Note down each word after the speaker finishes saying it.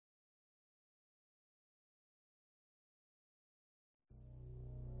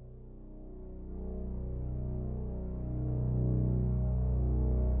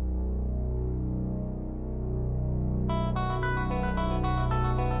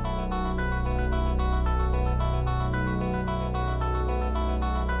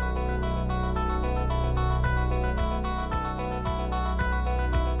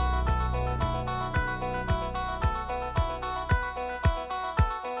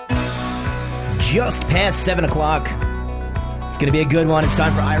just past 7 o'clock. It's going to be a good one. It's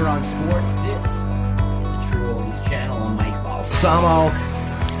time for Ira on Sports. This is the True Oldies channel. I'm Mike Balsamo.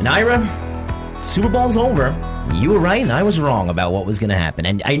 And Ira, Super Bowl's over. You were right and I was wrong about what was going to happen.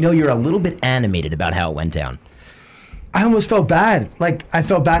 And I know you're a little bit animated about how it went down. I almost felt bad. I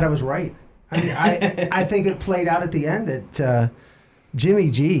felt bad I was right. I mean, I think it played out at the end that Jimmy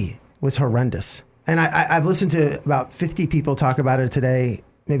G was horrendous. And I've listened to about 50 people talk about it today,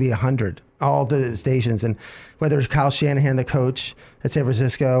 maybe 100, all the stations. And whether it's Kyle Shanahan, the coach at San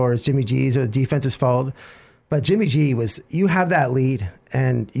Francisco, or it's Jimmy G's or the defense's fault. But Jimmy G you have that lead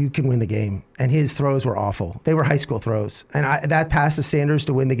and you can win the game. And his throws were awful. They were high school throws. And that pass to Sanders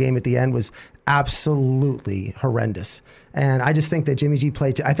to win the game at the end was absolutely horrendous. And I just think that Jimmy G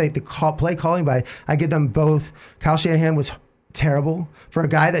played, I think the play calling I give them both. Kyle Shanahan was terrible for a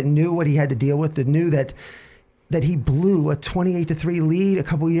guy that knew what he had to deal with, that knew that he blew a 28-3 lead a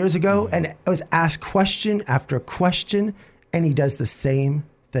couple years ago and was asked question after question, and he does the same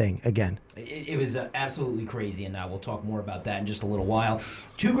thing again. It was absolutely crazy, and we'll talk more about that in just a little while.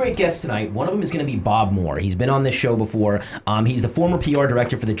 Two great guests tonight. One of them is going to be Bob Moore. He's been on this show before. He's the former PR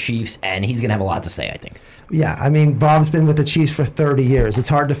director for the Chiefs, and he's going to have a lot to say, I think. Yeah, I mean, Bob's been with the Chiefs for 30 years. It's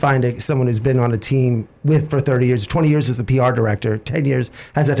hard to find someone who's been on a team for 30 years. 20 years as the PR director, 10 years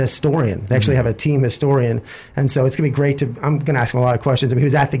as a historian. They actually have a team historian. And so it's going to be great I'm going to ask him a lot of questions. I mean, he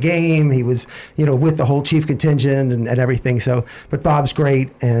was at the game. He was, with the whole Chief contingent and everything. So, but Bob's great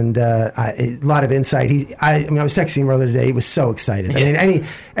and a lot of insight. I was texting him earlier today. He was so excited. Yeah. I mean,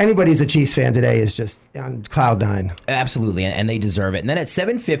 anybody who's a Chiefs fan today is just on cloud nine. Absolutely, and they deserve it. And then at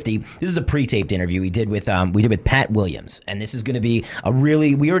 7:50, this is a pre-taped interview we did with Pat Williams, and this is going to be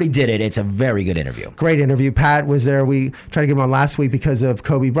we already did it. It's a very good interview. Great interview. Pat was there. We tried to get him on last week because of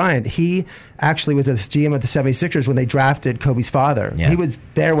Kobe Bryant. He actually was a GM at the 76ers when they drafted Kobe's father. Yeah. He was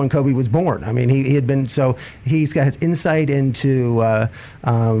there when Kobe was born. I mean, he had been, so he's got his insight into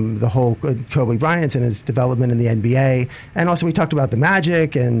the whole Kobe Bryant and his development in the NBA. And also we talked about the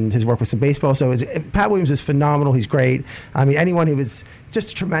Magic and his work with some baseball. So Pat Williams is phenomenal. He's great. I mean, anyone who was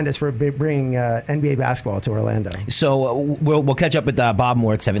just tremendous for bringing NBA basketball to Orlando. So we'll catch up with Bob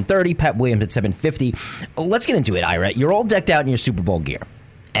Moore at 7:30, Pat Williams at 7:50. Let's get into it, Ira. You're all decked out in your Super Bowl gear.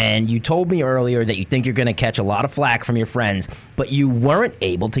 And you told me earlier that you think you're going to catch a lot of flack from your friends, but you weren't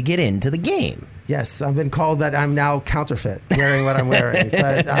able to get into the game. Yes, I've been called that I'm now counterfeit, wearing what I'm wearing.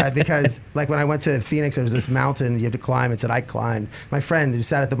 But, because when I went to Phoenix, there was this mountain you had to climb. It said I climbed. My friend who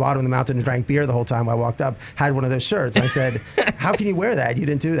sat at the bottom of the mountain and drank beer the whole time I walked up had one of those shirts. I said, how can you wear that? You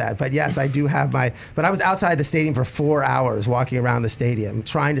didn't do that. But yes, I do have but I was outside the stadium for 4 hours walking around the stadium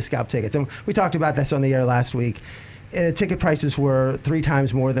trying to scalp tickets. And we talked about this on the air last week. Ticket prices were 3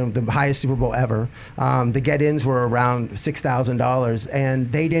 times more than the highest Super Bowl ever. The get-ins were around $6,000,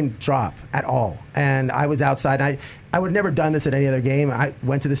 and they didn't drop at all. And I was outside. I would have never done this at any other game. I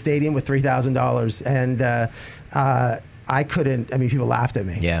went to the stadium with $3,000, and I couldn't. I mean, people laughed at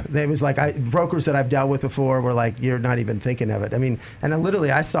me. Yeah. It was brokers that I've dealt with before were like, "You're not even thinking of it." I mean, and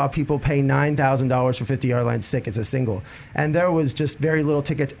I saw people pay $9,000 for 50-yard line tickets a single, and there was just very little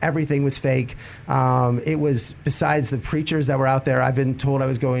tickets. Everything was fake. It was, besides the preachers that were out there, I've been told I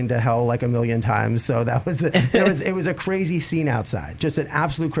was going to hell like a million times. So that was it was a crazy scene outside, just an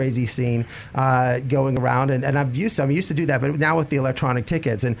absolute crazy scene going around. And I'm used to do that, but now with the electronic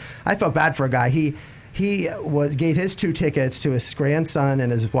tickets, and I felt bad for a guy. He gave his 2 tickets to his grandson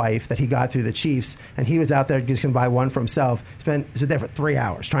and his wife that he got through the Chiefs, and he was out there just going to buy one for himself. Stood there for 3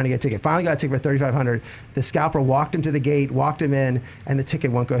 hours trying to get a ticket. Finally got a ticket for $3,500. The scalper walked him to the gate, walked him in, and the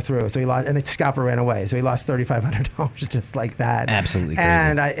ticket won't go through. So he lost, and the scalper ran away. So he lost $3,500 just like that. Absolutely crazy.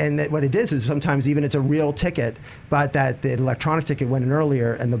 And what it is sometimes even it's a real ticket, but that the electronic ticket went in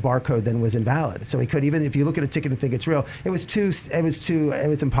earlier, and the barcode then was invalid. So he could, even if you look at a ticket and think it's real, it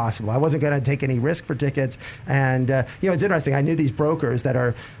was impossible. I wasn't going to take any risk for tickets. And it's interesting. I knew these brokers that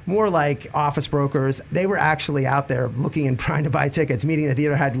are more like office brokers. They were actually out there looking and trying to buy tickets, meaning that they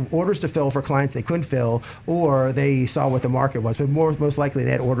either had orders to fill for clients they couldn't fill, or they saw what the market was. But most likely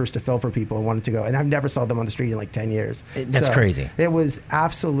they had orders to fill for people and wanted to go. And I've never saw them on the street in 10 years. That's crazy. It was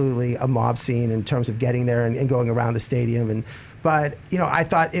absolutely a mob scene in terms of getting there and going around the stadium. But, I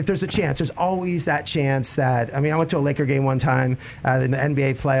thought if there's a chance, there's always that chance that, I went to a Laker game one time in the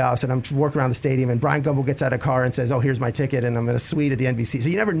NBA playoffs, and I'm walking around the stadium, and Brian Gumbel gets out of a car and says, "Oh, here's my ticket," and I'm in a suite at the NBC. So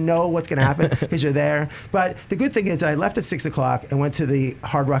you never know what's going to happen because you're there. But the good thing is that I left at 6 o'clock and went to the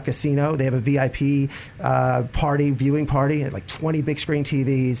Hard Rock Casino. They have a VIP viewing party, 20 big screen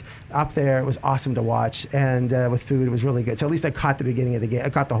TVs up there. It was awesome to watch, and with food, it was really good. So at least I caught the beginning of the game.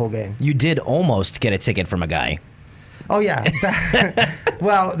 I caught the whole game. You did almost get a ticket from a guy. Oh, yeah.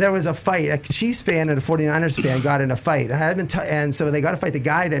 Well, there was a fight. A Chiefs fan and a 49ers fan got in a fight. And so they got to fight the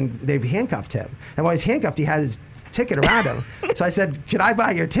guy, then they handcuffed him. And while he's handcuffed, he had his ticket around him. So I said, "Can I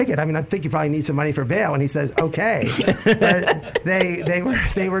buy your ticket? I mean, I think you probably need some money for bail." And he says, "Okay." But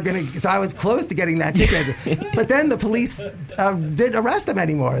they were going to. So I was close to getting that ticket. But then the police didn't arrest him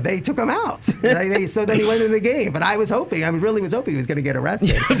anymore. They took him out. So then he went into the game. But I really was hoping he was going to get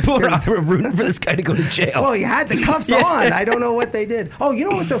arrested. Poor Ira rooting for this guy to go to jail. Well, he had the cuffs on. I don't know what they did. Oh, you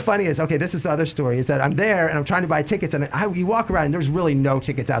know what's so funny is, okay, this is the other story, is that I'm there and I'm trying to buy tickets, and you walk around and there's really no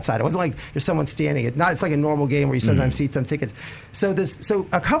tickets outside. It wasn't like there's someone standing. It's like a normal game where you sometimes see some tickets. So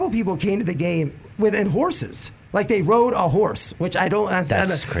a couple people came to the game in horses. Like they rode a horse, which I don't understand.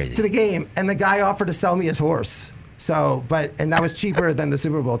 That's crazy. To the game, and the guy offered to sell me his horse. So, and that was cheaper than the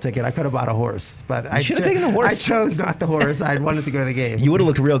Super Bowl ticket. I could have bought a horse, but I should have taken the horse. I chose not the horse. I wanted to go to the game. You would have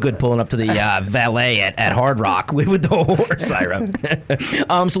looked real good pulling up to the valet at Hard Rock with the horse, Ira.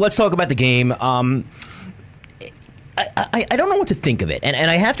 So let's talk about the game. I don't know what to think of it. And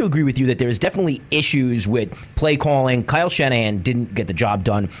I have to agree with you that there's definitely issues with play calling. Kyle Shanahan didn't get the job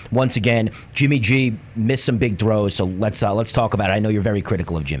done once again. Jimmy G missed some big throws. So let's talk about it. I know you're very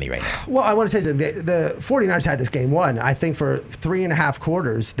critical of Jimmy right now. Well, I want to say something. The 49ers had this game won. I think for 3.5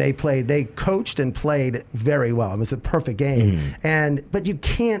 quarters, they coached and played very well. It was a perfect game. But you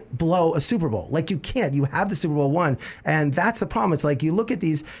can't blow a Super Bowl. Like you can't. You have the Super Bowl won. And that's the problem. It's like you look at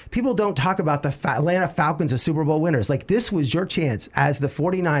these, people don't talk about the Atlanta Falcons as Super Bowl winners. Like this was your chance as the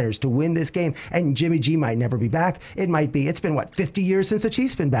 49ers to win this game, and Jimmy G might never be back. It's been 50 years since the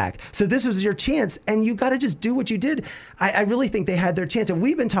Chiefs been back. So this was your chance, and you got to just do what you did. I really think they had their chance, and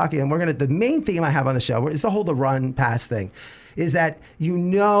we've been talking, and the main theme I have on the show is the run pass thing. Is that you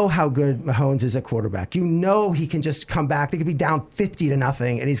know how good Mahomes is a quarterback. You know he can just come back. They could be down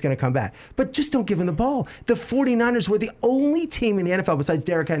 50-0 and he's going to come back. But just don't give him the ball. The 49ers were the only team in the NFL besides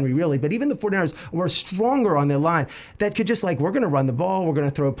Derrick Henry, really, but even the 49ers were stronger on their line that could just we're going to run the ball. We're going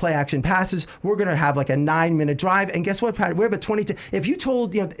to throw play action passes. We're going to have a 9-minute drive. And guess what, Pat? We have a 22. If you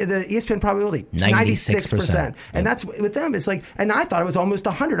told, the ESPN probability, 96%. And that's with them. It's and I thought it was almost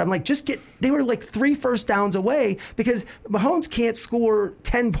 100. I'm they were 3 first downs away because Mahomes can't score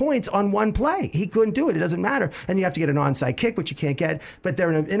 10 points on one play. He couldn't do it. It doesn't matter. And you have to get an onside kick, which you can't get. But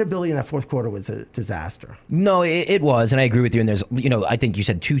their inability in that fourth quarter was a disaster. No, it was. And I agree with you. And there's, I think you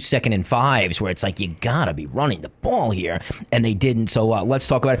said 2 2nd and 5s where it's you got to be running the ball here. And they didn't. So let's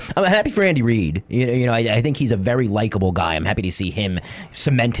talk about it. I'm happy for Andy Reid. I think he's a very likable guy. I'm happy to see him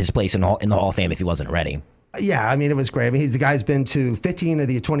cement his place in the Hall of Fame if he wasn't already. Yeah, I mean, it was great. I mean, the guy's been to 15 of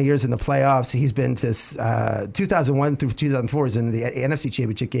the 20 years in the playoffs. He's been to 2001 through 2004 is in the NFC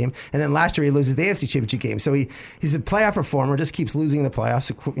Championship game. And then last year he loses the AFC Championship game. So he's a playoff performer, just keeps losing in the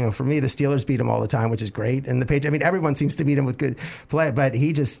playoffs. For me, the Steelers beat him all the time, which is great. And the Patriots, I mean, everyone seems to beat him with good play. But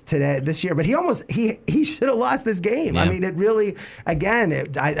he just, this year, but he should have lost this game. Yeah. I mean, it really, again,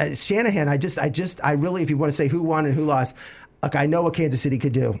 Shanahan, I really, if you want to say who won and who lost, I know what Kansas City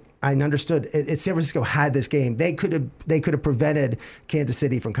could do. I understood. San Francisco had this game. They could have prevented Kansas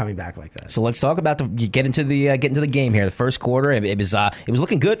City from coming back like that. So let's talk about get into the game here. The first quarter, it was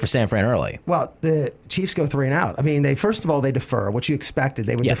looking good for San Fran early. Well, the Chiefs go 3 and out. I mean, first of all they defer, which you expected.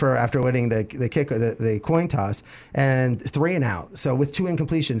 They would defer after winning the kick, the coin toss, and 3 and out. So with 2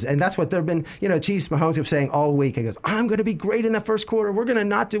 incompletions, and that's what they've been. Chiefs, Mahomes kept saying all week. He goes, "I'm going to be great in the first quarter. We're going to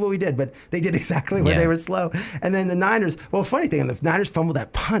not do what we did," but they did exactly what they were slow. And then the Niners. Well, funny thing, the Niners fumbled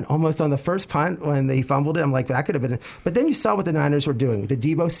that punt almost on the first punt when they fumbled it. I'm like, that could have been. But then you saw what the Niners were doing with the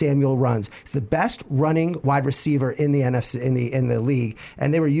Deebo Samuel runs. It's the best running wide receiver in the NFC in the league,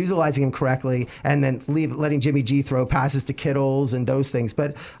 and they were utilizing him correctly, and then letting Jimmy G throw passes to Kittles and those things.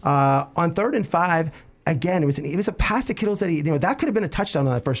 But on 3rd and 5. Again, it was a pass to Kittles that that could have been a touchdown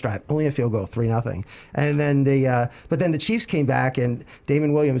on that first drive. Only a field goal, 3-0. And then but then the Chiefs came back and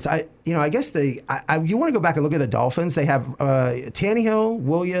Damon Williams. I guess you want to go back and look at the Dolphins. They have Tannehill,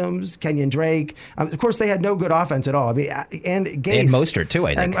 Williams, Kenyon Drake. Of course, they had no good offense at all. I mean, and Gase and Mostert too.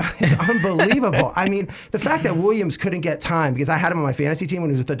 I think it's unbelievable. I mean, the fact that Williams couldn't get time because I had him on my fantasy team when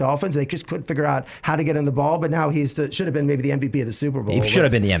he was with the Dolphins. They just couldn't figure out how to get him the ball. But now should have been maybe the MVP of the Super Bowl. He should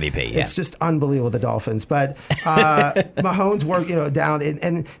have been the MVP. Yeah. It's just unbelievable, the Dolphins. But Mahomes worked, down,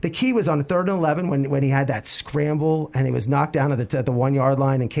 and the key was on 3rd and 11 when he had that scramble and he was knocked down at the 1 yard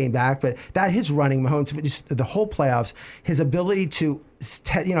line and came back. But his running, Mahomes, just the whole playoffs, his ability to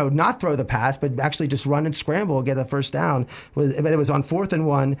not throw the pass, but actually just run and scramble, get a first down. But it was on 4th and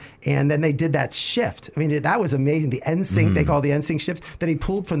 1, and then they did that shift. I mean, that was amazing. The NSYNC, they call it the NSYNC shift, that he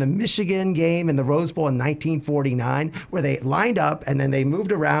pulled from the Michigan game in the Rose Bowl in 1949, where they lined up and then they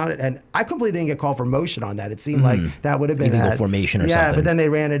moved around. And I completely didn't get called for motion on that. It seemed like that would have been illegal formation or something. Yeah, but then they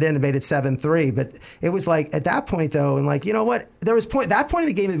ran it in and made it 7-3. But it was like at that point, though, and like, you know what? There was that point of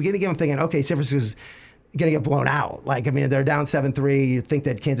the game, at the beginning of the game, I'm thinking, okay, San Francisco's going to get blown out. Like, I mean, they're down 7-3. You think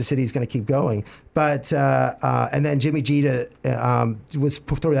that Kansas City is going to keep going. But, and then Jimmy G was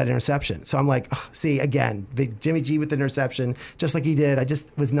throw that interception. So I'm like, oh, see, again, Jimmy G with the interception, just like he did. I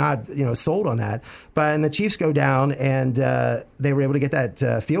just was not, sold on that. But, and the Chiefs go down, and they were able to get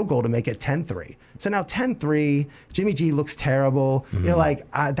that field goal to make it 10-3. So now 10-3, Jimmy G looks terrible. Like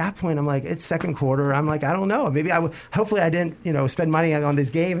at that point, I'm like, it's second quarter. I'm like, I don't know. Maybe hopefully I didn't, spend money on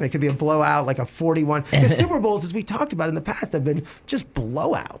this game. And it could be a blowout, like a 41. Because Super Bowls, as we talked about in the past, have been just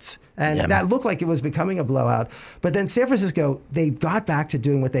blowouts. And that looked like it was becoming a blowout. But then San Francisco, they got back to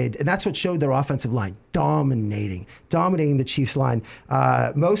doing what they did. And that's what showed their offensive line. Dominating the Chiefs line.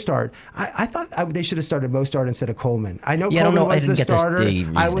 Mostert, I thought they should have started Mostert instead of Coleman. I know Coleman was the starter.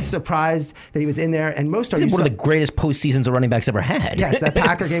 I was surprised that he was in there. And Mostert, he's one of the greatest postseasons a running back's ever had. Yes, that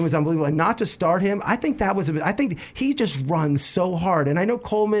Packer game was unbelievable. And not to start him, I think he just runs so hard. And I know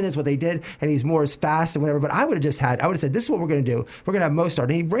Coleman is what they did, and he's more fast and whatever. But I would have said, this is what we're going to do. We're going to have Mostert.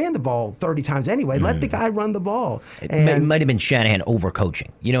 And he ran the ball 30 times anyway. Let the guy run the ball. It might have been Shanahan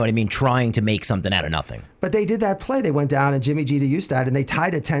overcoaching. You know what I mean? Trying to make something out of nothing. But they did that play. They went down and Jimmy G to Hustad and they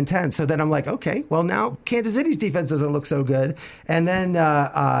tied at 10-10. So then I'm like, okay, well now Kansas City's defense doesn't look so good. And then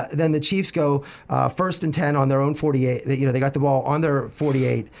the Chiefs go 1st and 10 on their own 48. They got the ball on their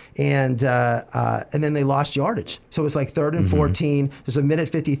 48 and then they lost yardage. So it was like 3rd and 14. There's a minute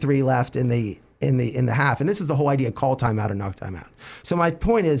 53 left in the half. And this is the whole idea, call timeout and knock timeout. So my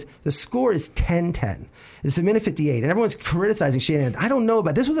point is the score is 10-10. It's a minute 58, and everyone's criticizing Shanahan. I don't know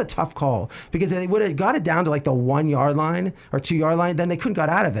about this. Was a tough call because they would have got it down to like the 1 yard line or 2 yard line. Then they couldn't got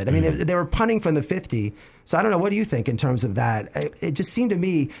out of it. I mean, they were punting from the 50. So I don't know. What do you think in terms of that? It just seemed to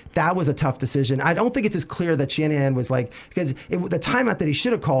me that was a tough decision. I don't think it's as clear that Shanahan was like, because the timeout that he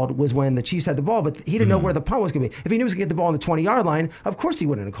should have called was when the Chiefs had the ball, but he didn't know where the punt was going to be. If he knew he was going to get the ball on the 20-yard line, of course he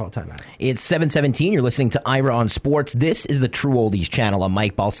wouldn't have called timeout. It's 7:17. You're listening to Ira on Sports. This is the True Oldies channel. I'm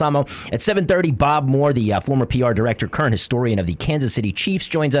Mike Balsamo. At 7:30, Bob Moore, the former PR director, current historian of the Kansas City Chiefs,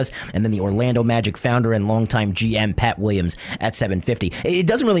 joins us, and then the Orlando Magic founder and longtime GM, Pat Williams, at 7:50. It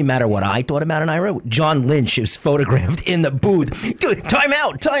doesn't really matter what I thought about an Ira. John Lynch is photographed in the booth. Dude,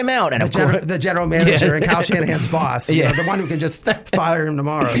 timeout. And the general manager and Kyle Shanahan's boss, the one who can just fire him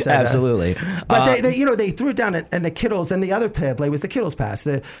tomorrow. Absolutely. But they threw it down, and the Kittles, and the other play was the Kittles pass.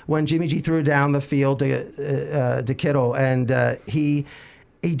 When Jimmy G threw it down the field to Kittle, and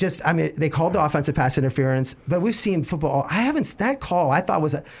he just, they called the offensive pass interference, but we've seen football. That call I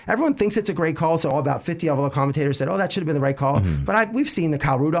thought everyone thinks it's a great call. So about 50 of the commentators said, that should have been the right call. But we've seen the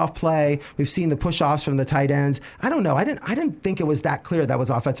Kyle Rudolph play. We've seen the push-offs from the tight ends. I don't know. I didn't think it was that clear that was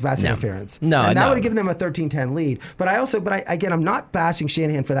offensive pass interference. And that would have given them a 13-10 lead. But I'm not bashing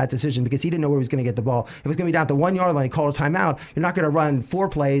Shanahan for that decision because he didn't know where he was going to get the ball. If it was going to be down at the 1 yard line, call a timeout. You're not going to run 4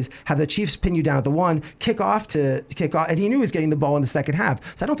 plays, have the Chiefs pin you down at the 1, kick off, and he knew he was getting the ball in the second half.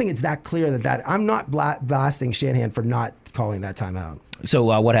 So I don't think it's that clear that I'm not blasting Shanahan for not calling that timeout. So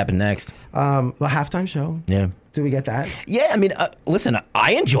what happened next? The halftime show. Yeah. Did we get that? Yeah. Listen,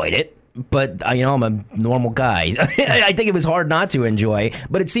 I enjoyed it. But, I'm a normal guy. I think it was hard not to enjoy,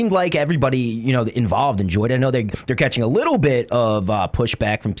 but it seemed like everybody, involved enjoyed it. I know they're catching a little bit of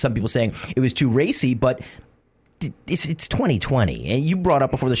pushback from some people saying it was too racy, but it's 2020, and you brought up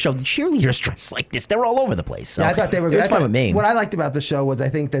before the show the cheerleaders dressed like this. They're all over the place. So I thought they were good. It was fun with me. What I liked about the show was I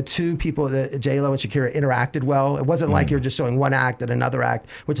think the two people, J-Lo and Shakira, interacted well. It wasn't like you're just showing one act and another act,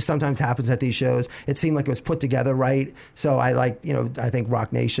 which sometimes happens at these shows. It seemed like it was put together right. So I think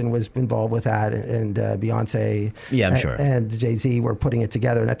Rock Nation was involved with that, and Beyonce, I'm sure, and Jay-Z were putting it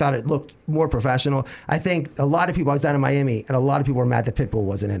together, and I thought it looked more professional. I think a lot of people, I was down in Miami, and a lot of people were mad that Pitbull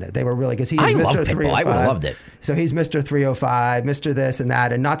wasn't in it. They were really, because he was Mr. 305. I would have loved it. So he's Mr. 305, Mr. this and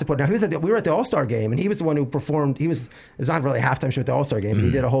that, and not to put. Now we were at the All-Star game, and he was the one who performed. It's not really a halftime show at the All-Star game, but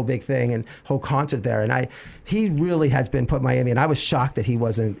he did a whole big thing and whole concert there. And he really has been put Miami, and I was shocked that he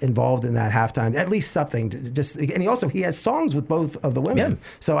wasn't involved in that halftime. At least something. And he has songs with both of the women. Yeah.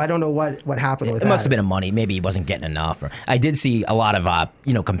 So I don't know what happened with that. It must have been a money. Maybe he wasn't getting enough. I did see a lot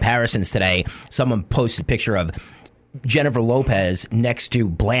of comparisons today. Someone posted a picture of Jennifer Lopez next to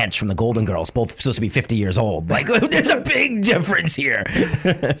Blanche from the Golden Girls, both supposed to be 50 years old. Like, there's a big difference here.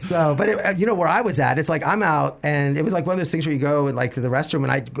 So, but where I was at, it's like I'm out, and it was like one of those things where you go like to the restroom,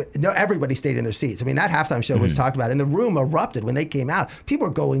 and everybody stayed in their seats. I mean, that halftime show was talked about, and the room erupted when they came out. People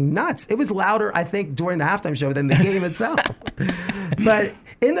were going nuts. It was louder, I think, during the halftime show than the game itself. But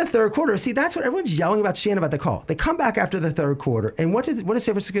in the third quarter, see, that's what everyone's yelling about Shannon about the call. They come back after the third quarter, and what does San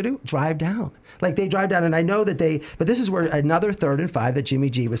Francisco do? Drive down. Like, they drive down, and I know that but this is where another 3rd and 5 that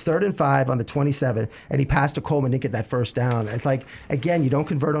Jimmy G was 3rd and 5 on the 27, and he passed to Coleman, didn't get that first down. It's like, again, you don't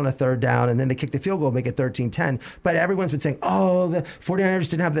convert on a 3rd down, and then they kick the field goal, make it 13-10. But everyone's been saying, oh, the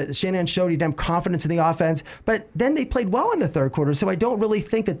 49ers didn't have Shanahan showed he didn't have confidence in the offense. But then they played well in the third quarter, so I don't really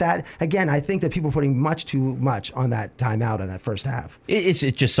think that, again, I think that people are putting much too much on that timeout on that first half. It's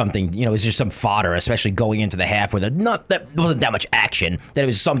just something, it's just some fodder, especially going into the half where that wasn't that much action, that it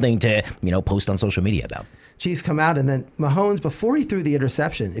was something to, post on social media about. Chiefs come out, and then Mahomes, before he threw the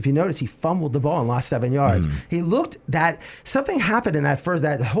interception, if you notice, he fumbled the ball and lost 7 yards. He looked that something happened in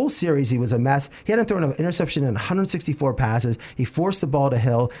that whole series. He was a mess. He hadn't thrown an interception in 164 passes. He forced the ball to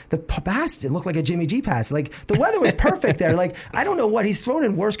Hill. The pass, it looked like a Jimmy G pass. Like, the weather was perfect there. Like, I don't know what he's thrown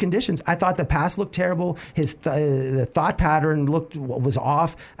in worse conditions. I thought the pass looked terrible. His the thought pattern was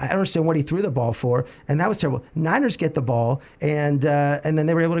off. I don't understand what he threw the ball for, and that was terrible. Niners get the ball, and then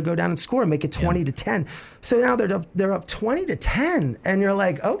they were able to go down and score and make it 20-10. So now they're up 20-10, and you're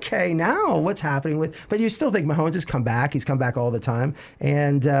like, okay, now what's happening with? But you still think Mahomes has come back. He's come back all the time,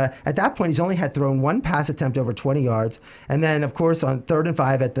 and at that point, he's only had thrown one pass attempt over 20 yards, and then of course on 3rd and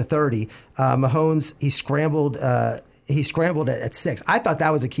 5 at the 30, Mahomes he scrambled. He scrambled at 6. I thought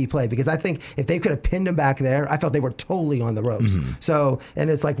that was a key play because I think if they could have pinned him back there, I felt they were totally on the ropes. So, and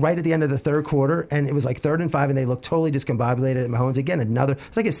it's like right at the end of the third quarter, and it was like 3rd and 5, and they looked totally discombobulated. And Mahomes again,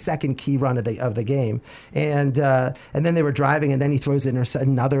 it's like his second key run of the game, and then they were driving, and then he throws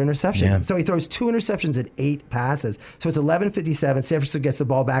another interception. Yeah. So he throws 2 interceptions in 8 passes. So it's 11:57. San Francisco gets the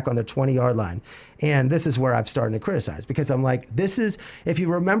ball back on their 20-yard line, and this is where I'm starting to criticize because I'm like, this is, if you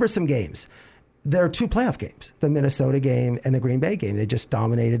remember some games. There are 2 playoff games, the Minnesota game and the Green Bay game. They just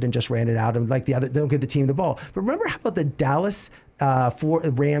dominated and just ran it out, and like the other, don't give the team the ball. But remember how about the Dallas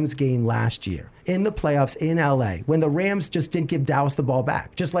Rams game last year in the playoffs in LA when the Rams just didn't give Dallas the ball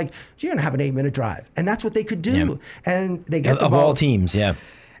back? Just like, you're going to have an 8-minute drive. And that's what they could do. Yeah. And they get the ball. Of all teams, yeah.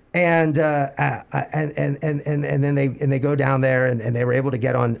 And then they go down there and they were able to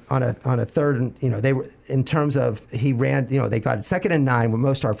get on a third, and they were, in terms of, he ran, they got 2nd and 9 with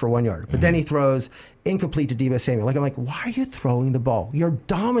Mostert for 1 yard, but then he throws incomplete to Deebo Samuel. Like, I'm like, why are you throwing the ball? You're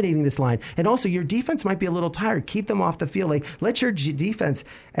dominating this line, and also your defense might be a little tired. Keep them off the field. Like, let your defense.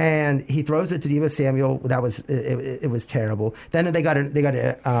 And he throws it to Deebo Samuel. That was it was terrible. Then they got a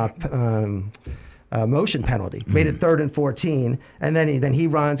motion penalty, made it 3rd and 14, and then he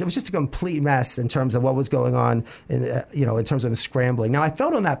runs. It was just a complete mess in terms of what was going on, in terms of the scrambling. Now I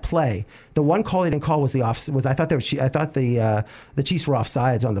felt on that play, the one call they didn't call was the off. I thought the Chiefs were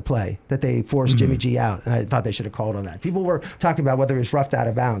offsides on the play that they forced Jimmy G out, and I thought they should have called on that. People were talking about whether it was roughed out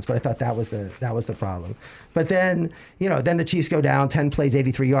of bounds, but I thought that was the problem. But then then the Chiefs go down 10 plays,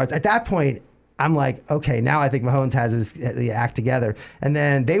 83 yards. At that point, I'm like, okay, now I think Mahomes has the act together. And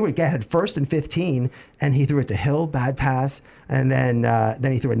then they would get 1st and 15, and he threw it to Hill, bad pass. And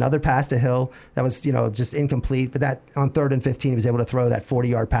then he threw another pass to Hill that was, just incomplete. But that on 3rd and 15, he was able to throw that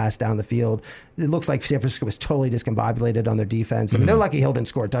 40-yard pass down the field. It looks like San Francisco was totally discombobulated on their defense. I mean, they're lucky Hill didn't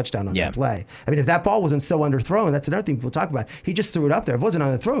score a touchdown on that play. I mean, if that ball wasn't so underthrown, that's another thing people talk about. He just threw it up there. If it wasn't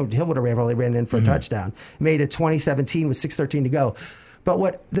underthrown, Hill would have probably ran in for a touchdown. Made it 20-17 with 6:13 to go. But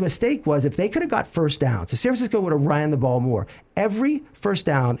what the mistake was, if they could have got first down, so San Francisco would have ran the ball more. Every first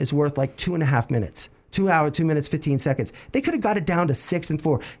down is worth like 2.5 minutes. 2 hours, 2 minutes, 15 seconds. They could have got it down to 6 and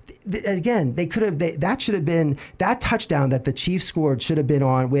 4. Again, they could have. That should have been, that touchdown that the Chiefs scored should have been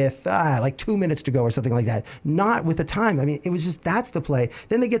on with like 2 minutes to go or something like that. Not with the time. I mean, it was just, that's the play.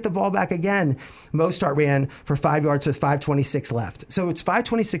 Then they get the ball back again. Mostert ran for 5 yards with 5:26 left. So it's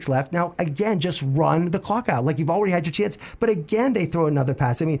 5:26 left. Now, again, just run the clock out. Like, you've already had your chance. But again, they throw another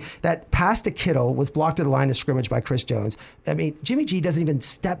pass. I mean, that pass to Kittle was blocked at the line of scrimmage by Chris Jones. I mean, Jimmy G doesn't even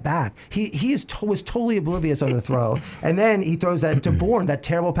step back. He was totally oblivious on the throw. And then he throws that to Bourne, that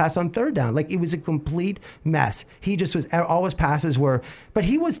terrible pass on 3rd down. Like, it was a complete mess. He just was, all his passes were, but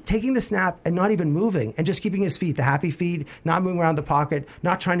he was taking the snap and not even moving and just keeping his feet, the happy feet, not moving around the pocket,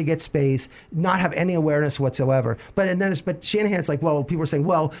 not trying to get space, not have any awareness whatsoever. But Shanahan's like, well, people are saying,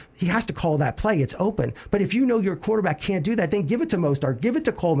 well, he has to call that play. It's open. But if you know your quarterback can't do that, then give it to Mostert, give it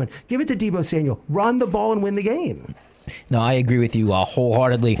to Coleman, give it to Deebo Samuel, run the ball and win the game. No, I agree with you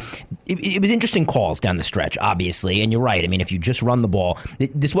wholeheartedly. It was interesting calls down the stretch, obviously, and you're right. I mean, if you just run the ball,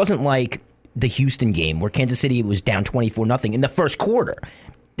 this wasn't like the Houston game where Kansas City was down 24-0 in the first quarter.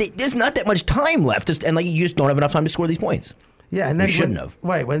 There's not that much time left, and you just don't have enough time to score these points. Yeah, and then you shouldn't have.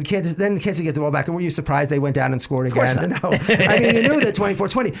 Right, when Kansas gets the ball back, and were you surprised they went down and scored again? Of course not. No. I mean, you knew that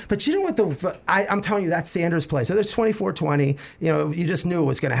 24-20, but you know what? I'm telling you, that Sanders play. So there's 24-20. You just knew it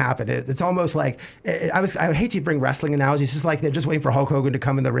was going to happen. It's almost like I hate to bring wrestling analogies. It's just like they're just waiting for Hulk Hogan to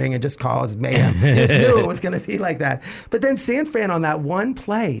come in the ring and just cause mayhem. You just knew it was going to be like that. But then San Fran on that one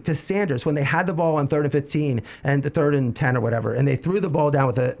play to Sanders when they had the ball on 3rd and 15 and the 3rd and 10 or whatever, and they threw the ball down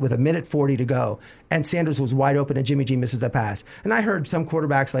with a minute 40 to go, and Sanders was wide open, and Jimmy G misses the pass. And I heard some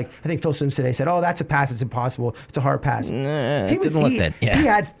quarterbacks, like I think Phil Simms today, said, "Oh, that's a pass. It's impossible. It's a hard pass." He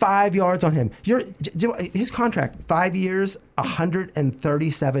had 5 yards on him. His contract, 5 years,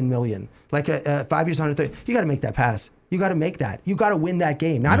 $137 million. Like 5 years, 130. You got to make that pass. You got to make that. You got to win that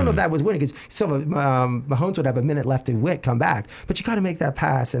game. Now, I don't know if that was winning because Mahomes would have a minute left to come back, but you got to make that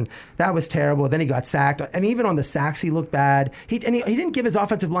pass, and that was terrible. Then he got sacked. I mean, even on the sacks, he looked bad. He didn't give his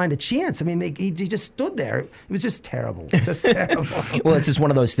offensive line a chance. I mean, he just stood there. It was just terrible. Just terrible. Well, it's just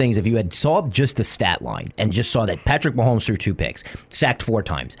one of those things. If you had saw just the stat line and just saw that Patrick Mahomes threw 2 picks, sacked 4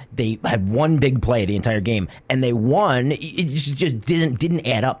 times, they had one big play the entire game, and they won, it just didn't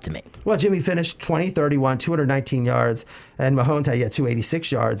add up to me. Well, Jimmy finished 20-31, 219 yards. And Mahomes had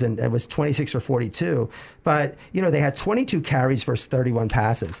 286 yards, and it was 26 for 42. But, they had 22 carries versus 31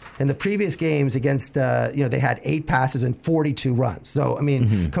 passes. In the previous games against, they had 8 passes and 42 runs. So, I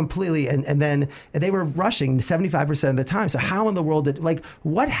mean, completely. And then they were rushing 75% of the time. So how in the world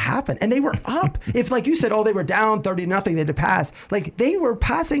what happened? And they were up. If, like you said, they were down 30-0, they had to pass. Like, they were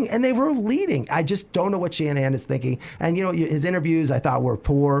passing and they were leading. I just don't know what Shanahan is thinking. And, his interviews I thought were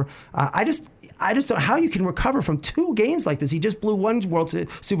poor. I just don't know how you can recover from 2 games like this. He just blew one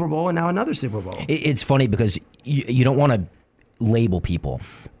Super Bowl and now another Super Bowl. It's funny because you don't want to label people,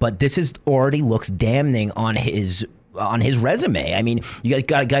 but this already looks damning on his resume. I mean, you guys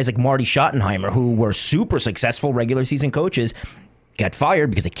got guys like Marty Schottenheimer who were super successful regular season coaches, got fired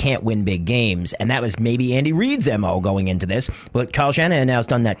because they can't win big games, and that was maybe Andy Reid's MO going into this, but Kyle Shanahan now has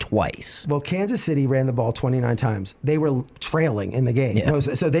done that twice. Well, Kansas City ran the ball 29 times. They were trailing in the game. Yeah.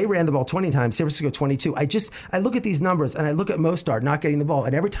 So they ran the ball 20 times, San Francisco 22. I look at these numbers, and I look at Mostert not getting the ball,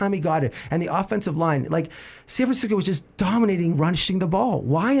 and every time he got it, and the offensive line, San Francisco was just dominating, rushing the ball.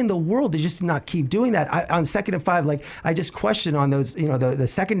 Why in the world did you just not keep doing that? On 2nd and 5, I just question on those, the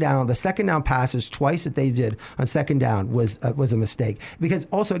second down passes twice that they did on 2nd down was a mistake. Because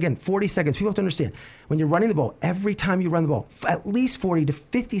also, again, 40 seconds, people have to understand, when you're running the ball, every time you run the ball, at least 40 to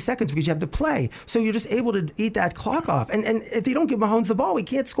 50 seconds because you have to play. So you're just able to eat that clock off. And if you don't give Mahomes the ball, we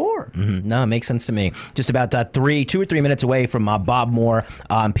can't score. Mm-hmm. No, it makes sense to me. Just about 2 or 3 minutes away from Bob Moore,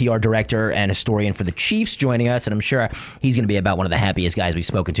 PR director and historian for the Chiefs, joining us. And I'm sure he's going to be about one of the happiest guys we've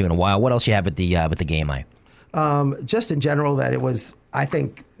spoken to in a while. What else you have with the game, Mike? Just in general, that it was, I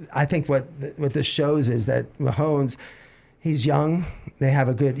think what this shows is that Mahomes, he's young. They have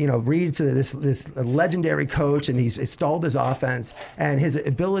a good, Reid's this legendary coach, and he's installed his offense, and his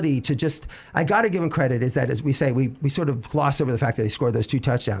ability to just, I got to give him credit, is that, as we say, we sort of glossed over the fact that he scored those 2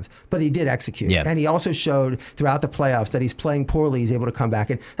 touchdowns, but he did execute. Yeah. And he also showed throughout the playoffs that he's playing poorly, he's able to come back.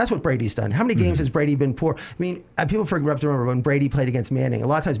 And that's what Brady's done. How many games has Brady been poor? I mean, people forget to remember when Brady played against Manning. A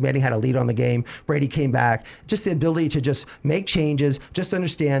lot of times Manning had a lead on the game. Brady came back. Just the ability to just make changes, just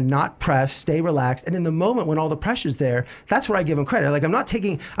understand, not press, stay relaxed. And in the moment when all the pressure's there, that's where I give him credit. I'm not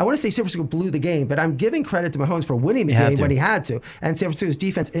taking, I want to say San Francisco blew the game, but I'm giving credit to Mahomes for winning the game when he had to. And San Francisco's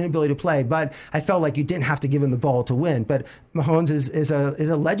defense inability to play. But I felt like you didn't have to give him the ball to win. But Mahomes is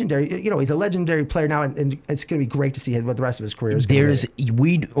a legendary, he's a legendary player now, and it's going to be great to see what the rest of his career is going to be.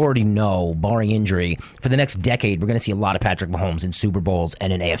 We already know, barring injury, for the next decade, we're going to see a lot of Patrick Mahomes in Super Bowls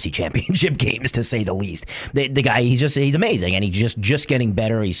and in AFC Championship games, to say the least. The guy, he's amazing, and he's just getting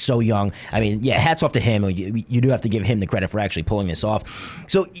better. He's so young. I mean, yeah, hats off to him. You do have to give him the credit for actually pulling this off.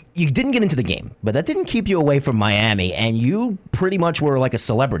 So you didn't get into the game, but that didn't keep you away from Miami, and you pretty much were like a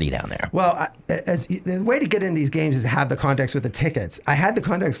celebrity down there. Well, the way to get in these games is to have the context with the tickets. I had the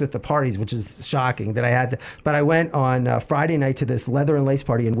context with the parties, which is shocking that I had, but I went on Friday night to this Leather and Lace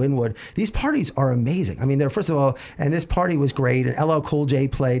party in Wynwood. These parties are amazing. I mean, they're, first of all, and this party was great, and LL Cool J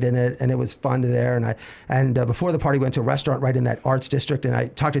played in it, and it was fun there. And before the party, went to a restaurant right in that arts district, and I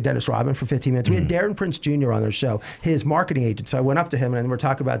talked to Dennis Rodman for 15 minutes. We had Darren Prince Jr. on their show, his marketing agent. So I went up talked to him, and we're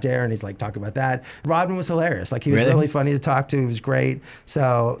talking about Darren. He's like, talking about that. Rodman was hilarious. Like, he was Really? really funny to talk to. He was great.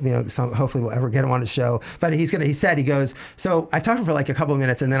 So, hopefully we'll ever get him on the show. But he goes, so I talked to him for like a couple of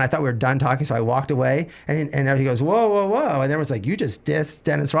minutes, and then I thought we were done talking, so I walked away, and he goes, whoa, whoa, whoa. And then was like, you just dissed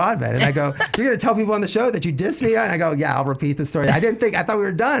Dennis Rodman. And I go, you're going to tell people on the show that you dissed me? And I go, yeah, I'll repeat the story. I thought we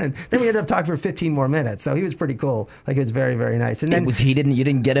were done. And then we ended up talking for 15 more minutes. So he was pretty cool. Like, it was very, very nice. And then you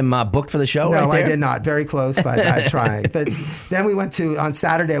didn't get him booked for the show? No, right there? I did not. Very close, but I tried. But then on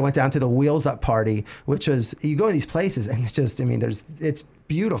Saturday, I went down to the Wheels Up party, which was, you go to these places and it's just, it's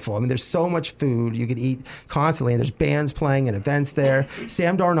beautiful. There's so much food. You could eat constantly, and there's bands playing and events there.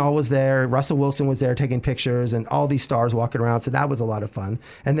 Sam Darnold was there. Russell Wilson was there taking pictures, and all these stars walking around. So that was a lot of fun.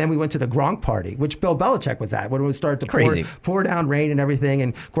 And then we went to the Gronk party, which Bill Belichick was at, when it would start to pour down rain and everything.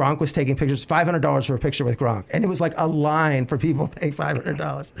 And Gronk was taking pictures, $500 for a picture with Gronk. And it was like a line for people paying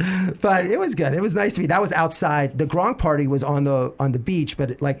 $500. But it was good. It was nice to be. That was outside. The Gronk party was on the beach,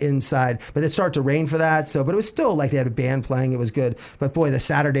 but like inside. But it started to rain for that. So, but it was still like they had a band playing. It was good. But boy, the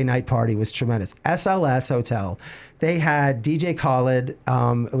Saturday night party was tremendous. SLS Hotel. They had DJ Khaled,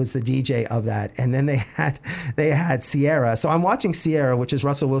 it was the DJ of that, and then they had Sierra. So I'm watching Sierra, which is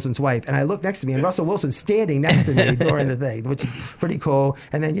Russell Wilson's wife, and I look next to me, and Russell Wilson's standing next to me during the thing, which is pretty cool.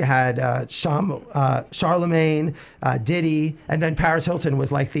 And then you had Charlemagne, Diddy, and then Paris Hilton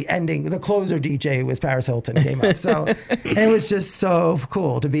was like the closer DJ was Paris Hilton came up. So it was just so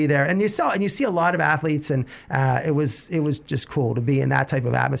cool to be there, and you see a lot of athletes, and it was just cool to be in that type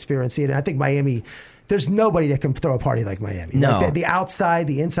of atmosphere and see it. And I think Miami. There's nobody that can throw a party like Miami. No. Like the outside,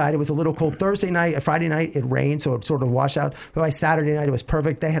 the inside, it was a little cold. Friday night, it rained, so it sort of washed out. But by Saturday night, it was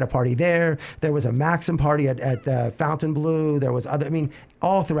perfect. They had a party there. There was a Maxim party at Fontainebleau. There was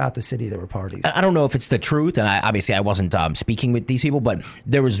all throughout the city there were parties. I don't know if it's the truth, and I wasn't speaking with these people, but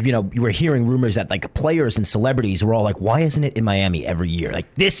there was, you were hearing rumors that like players and celebrities were all like, why isn't it in Miami every year?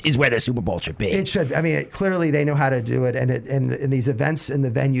 Like, this is where the Super Bowl should be. It should. Clearly they know how to do it, and these events and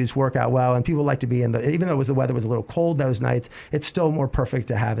the venues work out well, and people like to be even though the weather was a little cold those nights, it's still more perfect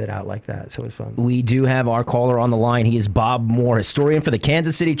to have it out like that. So it was fun. We do have our caller on the line. He is Bob Moore, historian for the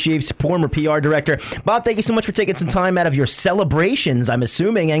Kansas City Chiefs, former PR director. Bob, thank you so much for taking some time out of your celebrations, I'm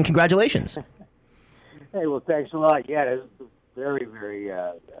assuming, and congratulations. Hey, well, thanks a lot. Yeah, it was very, very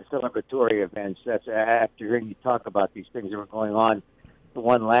celebratory events. That's after hearing you talk about these things that were going on. The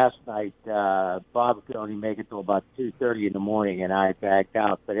one last night, Bob could only make it till about 2:30 in the morning, and I backed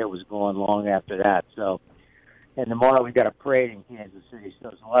out, but it was going long after that. So, and tomorrow we got a parade in Kansas City, so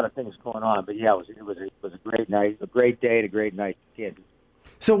there's a lot of things going on. But yeah, it was a great night, a great day, and a great night in Kansas.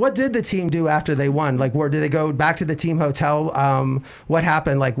 So what did the team do after they won? Like, where did they go back to the team hotel? What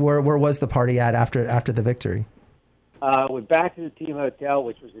happened? Like, where was the party at after the victory? Went back to the team hotel,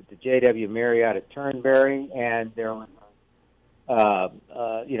 which was at the JW Marriott at Turnberry, and there was a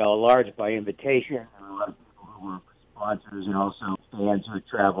large by invitation, and a lot of people who were sponsors and also fans who had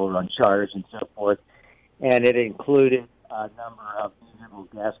traveled on charters and so forth. And it included a number of musical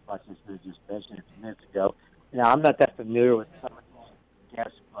guests, much as we just mentioned a few minutes ago. Now, I'm not that familiar with some of these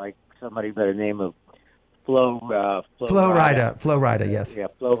guests, like somebody by the name of Flo Rida, yes. Yeah,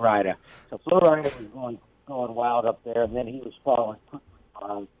 Flo Rida. So Flo Rida was going wild up there, and then he was following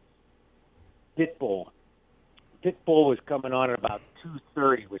Pitbull. Pitbull was coming on at about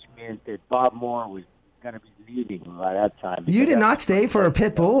 2:30, which meant that Bob Moore was going to be leaving by that time. You did not stay for a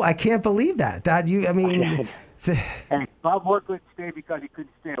Pitbull? I can't believe that. And Bob Moore couldn't stay because he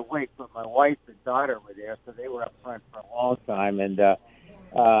couldn't stay awake, but my wife and daughter were there, so they were up front for a long time. And, they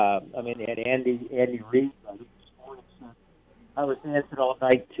had Andy Reid. I was dancing all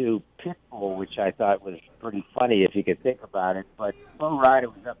night to Pitbull, which I thought was pretty funny if you could think about it. But Flo Rida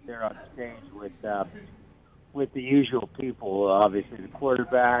was up there on stage with the usual people, obviously the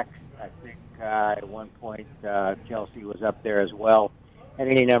quarterback. I think at one point Kelsey was up there as well, and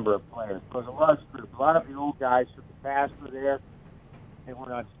any number of players. Because a lot of the old guys from the past were there. They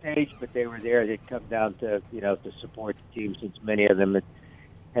weren't on stage, but they were there. They'd come down to to support the team, since many of them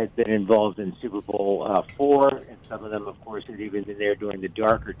had been involved in Super Bowl IV, and some of them, of course, had even been there during the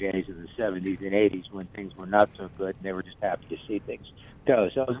darker days of the 70s and 80s when things were not so good, and they were just happy to see things go.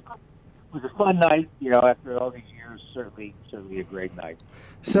 So it was a fun night, after all these years, certainly a great night.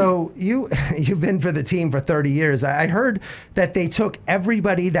 So you've been for the team for 30 years. I heard that they took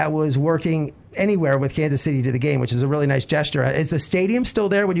everybody that was working anywhere with Kansas City to the game, which is a really nice gesture. Is the stadium still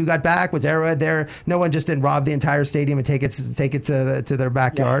there when you got back? Was Arrowhead there? No one just didn't rob the entire stadium and take it to their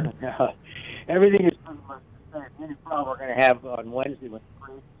backyard? Yeah, no. Everything is pretty much the same. The only problem we're going to have on Wednesday with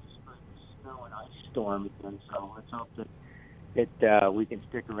snow and ice storm, and so let's hope that we can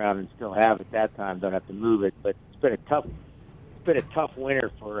stick around and still have it that time. Don't have to move it, but it's been a tough been a tough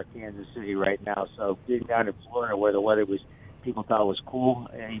winter for Kansas City right now. So being down in Florida where the weather was, people thought it was cool,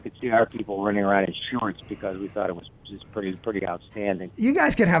 and you could see our people running around in shorts because we thought it was just pretty outstanding. You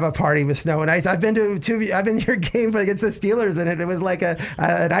guys can have a party with snow and ice. I've been to your game against the Steelers, and it was like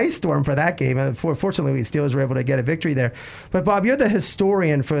an ice storm for that game. Fortunately, the Steelers were able to get a victory there. But Bob, you're the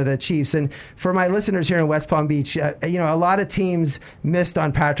historian for the Chiefs, and for my listeners here in West Palm Beach, a lot of teams missed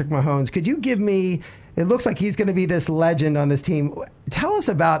on Patrick Mahomes. Could you give me? It looks like he's going to be this legend on this team. Tell us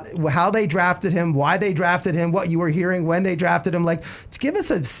about how they drafted him, why they drafted him, what you were hearing when they drafted him. Like, give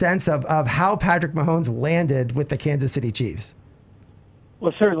us a sense of how Patrick Mahomes landed with the Kansas City Chiefs.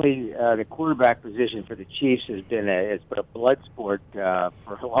 Well, certainly the quarterback position for the Chiefs has been a blood sport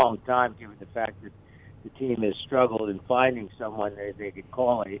for a long time, given the fact that the team has struggled in finding someone that they could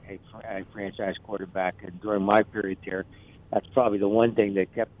call a franchise quarterback. And during my period there, that's probably the one thing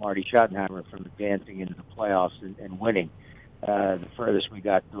that kept Marty Schottenheimer from advancing into the playoffs and winning. The furthest we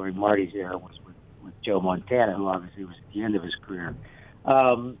got during Marty's era was with Joe Montana, who obviously was at the end of his career.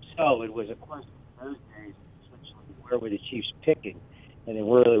 So it was a question in those days, essentially, where were the Chiefs picking? And they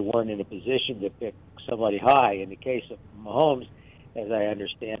really weren't in a position to pick somebody high. In the case of Mahomes, as I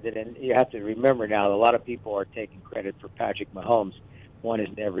understand it, and you have to remember now, a lot of people are taking credit for Patrick Mahomes. One is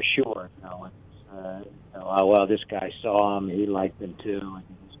never sure. Well, this guy saw him, he liked him too. And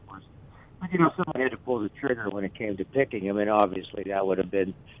but, someone had to pull the trigger when it came to picking him, and obviously that would have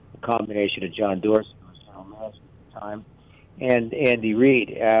been a combination of John Dorsey, who was general manager at the time, and Andy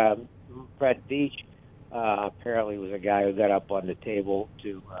Reid. Brett Veach apparently was a guy who got up on the table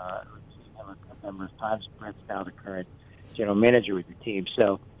to a number of times. Brett's now the current general manager with the team.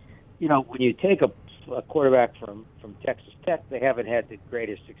 So, when you take a quarterback from Texas Tech, they haven't had the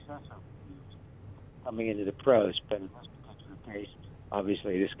greatest success coming into the pros, but in this particular case,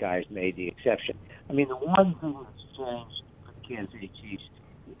 obviously this guy's made the exception. I mean, the one thing that's changed for the Kansas City Chiefs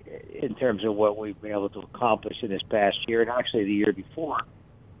in terms of what we've been able to accomplish in this past year, and actually the year before,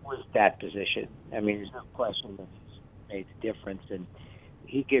 was that position. I mean, there's no question that he's made the difference, and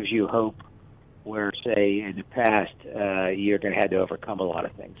he gives you hope where, say, in the past, you're going to have to overcome a lot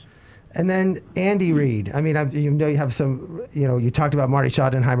of things. And then Andy Reid. I mean, you have some, you talked about Marty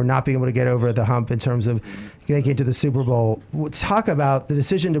Schottenheimer not being able to get over the hump in terms of making it to the Super Bowl. Let's talk about the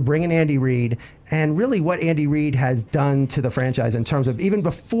decision to bring in Andy Reid and really what Andy Reid has done to the franchise in terms of even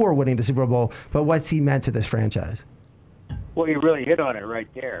before winning the Super Bowl, but what's he meant to this franchise. Well, you really hit on it right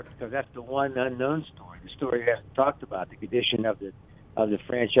there, because that's the one unknown story. The story you haven't talked about, the condition of the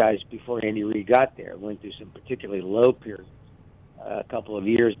franchise before Andy Reid got there. It went through some particularly low periods. A couple of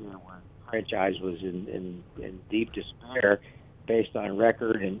years there where the franchise was in deep despair based on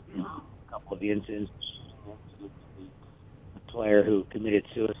record and a couple of incidents. The player who committed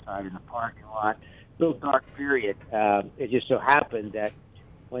suicide in the parking lot. Real dark period. It just so happened that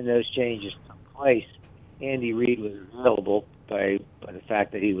when those changes took place, Andy Reid was available by the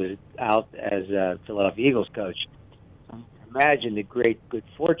fact that he was out as a Philadelphia Eagles coach. So you can imagine the great good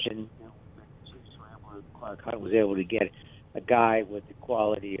fortune that Clark Hunt was able to get a guy with the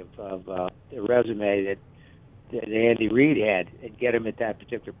quality of the resume that Andy Reid had and get him at that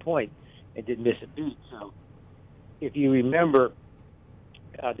particular point and didn't miss a beat. So if you remember,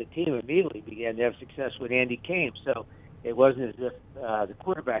 the team immediately began to have success when Andy came. So it wasn't as if the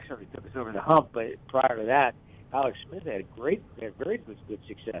quarterback certainly took us over the hump, but prior to that, Alex Smith had very good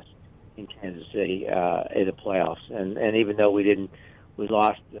success in Kansas City in the playoffs. And even though we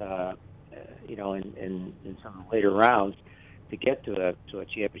lost, in some of the later rounds to get to a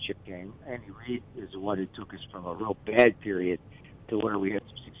championship game, Andy Reid is the one who took us from a real bad period to where we had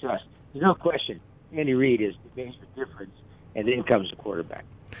some success. There's no question, Andy Reid is the major difference, and then comes the quarterback.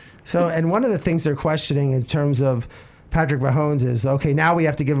 So, and one of the things they're questioning in terms of Patrick Mahomes is, okay, now we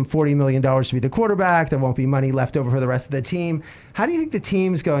have to give him $40 million to be the quarterback. There won't be money left over for the rest of the team. How do you think the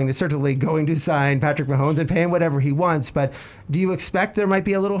team's certainly going to sign Patrick Mahomes and pay him whatever he wants, but do you expect there might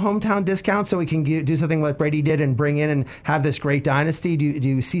be a little hometown discount so we can do something like Brady did and bring in and have this great dynasty? Do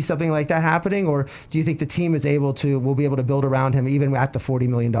you see something like that happening, or do you think the team will be able to build around him even at the $40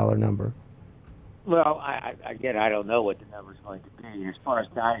 million number? Well, I don't know what the number is going to be. As far as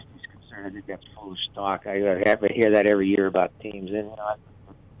dynasty is concerned, I think that's foolish talk. I hear that every year about teams, and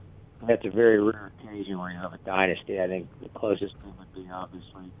that's a very rare occasion where you have a dynasty. I think the closest thing would be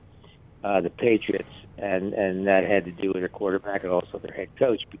obviously the Patriots, and that had to do with their quarterback and also their head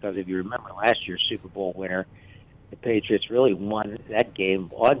coach. Because if you remember last year's Super Bowl winner, the Patriots really won that game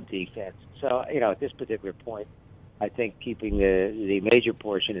on defense. So at this particular point, I think keeping the major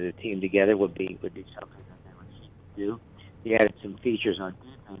portion of the team together would be something that they would need to do. He added some features on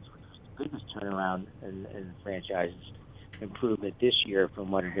defense, which was the biggest turnaround in the franchise's improvement this year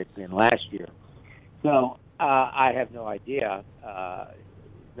from what it had been last year. So I have no idea.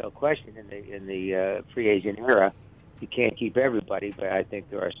 No question in the free agent era, you can't keep everybody, but I think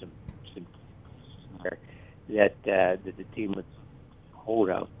there are some there that the team would hold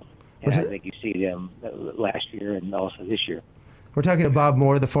of, and I think you see them last year and also this year. We're talking to Bob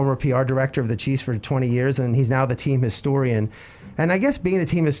Moore, the former PR director of the Chiefs for 20 years, and he's now the team historian. And I guess being the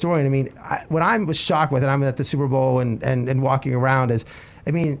team historian, I mean, what I was shocked with, and I'm at the Super Bowl and walking around, is,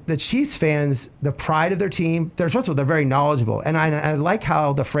 I mean, the Chiefs fans, the pride of their team, first of all, they're very knowledgeable. And I like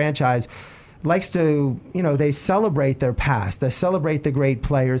how the franchise likes to, they celebrate their past. They celebrate the great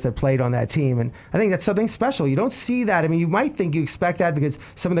players that played on that team. And I think that's something special. You don't see that. I mean, you might think you expect that because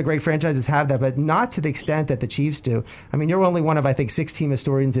some of the great franchises have that, but not to the extent that the Chiefs do. I mean, you're only one of, I think, 6 team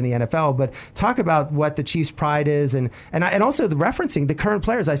historians in the NFL, but talk about what the Chiefs' pride is. And also the referencing the current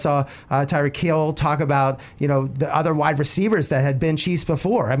players. I saw Tyreek Hill talk about, the other wide receivers that had been Chiefs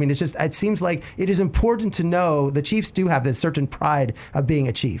before. I mean, it seems like it is important to know the Chiefs do have this certain pride of being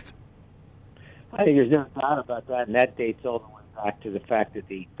a Chief. I think there's no doubt about that, and that dates all the way back to the fact that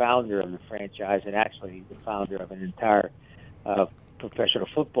the founder of the franchise, and actually the founder of an entire professional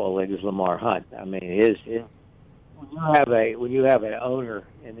football league, is Lamar Hunt. I mean, when you have an owner,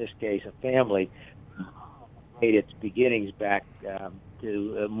 in this case a family, made its beginnings back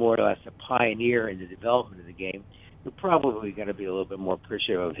to more or less a pioneer in the development of the game, you're probably going to be a little bit more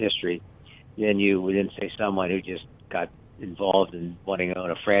appreciative of history than you would, say, someone who just got involved in wanting to own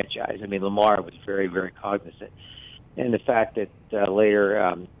a franchise. I mean, Lamar was very, very cognizant. And the fact that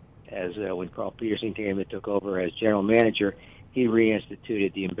later, when Carl Peterson came and took over as general manager, he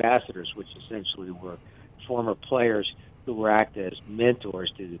reinstituted the ambassadors, which essentially were former players who were acted as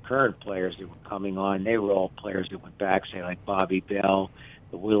mentors to the current players that were coming on. They were all players that went back, say, like Bobby Bell,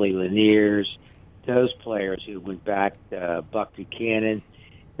 the Willie Laniers, those players who went back, Buck Buchanan,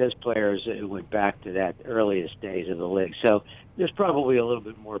 those players who went back to that earliest days of the league. So there's probably a little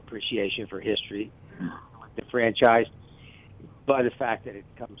bit more appreciation for history with the franchise by the fact that it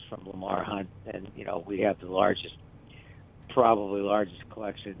comes from Lamar Hunt. And, we have the probably largest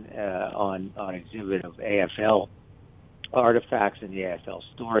collection on exhibit of AFL artifacts in the AFL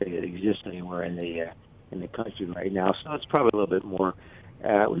story that exists anywhere in the country right now. So it's probably a little bit more.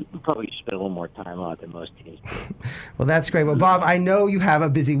 We probably should spend a little more time on it than most teams do. Well, that's great. Well, Bob, I know you have a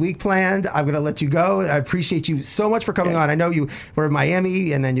busy week planned. I'm going to let you go. I appreciate you so much for coming on. I know you were in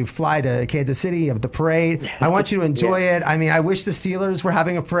Miami, and then you fly to Kansas City of the parade. I want you to enjoy it. I mean, I wish the Steelers were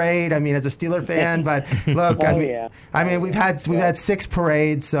having a parade. I mean, as a Steeler fan, but look, I mean, we've had 6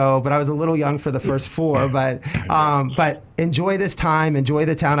 parades. But I was a little young for the first 4. But enjoy this time. Enjoy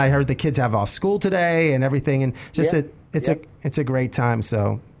the town. I heard the kids have off school today and everything, and just it's a great time.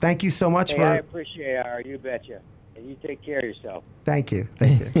 So thank you so much I appreciate it, Ira. You betcha. And you take care of yourself. Thank you.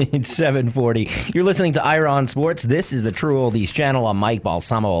 It's 7:40. You're listening to Ira on Sports. This is the True Oldies channel. I'm Mike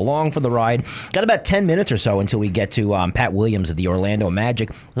Balsamo along for the ride. Got about 10 minutes or so until we get to Pat Williams of the Orlando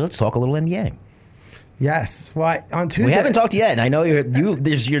Magic. Let's talk a little NBA. Yes. Well, on Tuesday we haven't talked yet, and I know you're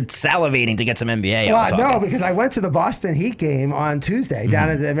salivating to get some NBA. Well, no, because I went to the Boston Heat game on Tuesday down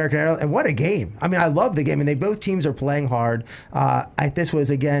at the American Airlines, and what a game! I mean, I love the game, and both teams are playing hard. This was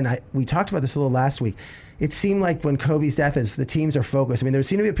we talked about this a little last week. It seemed like when Kobe's death is, the teams are focused. I mean, there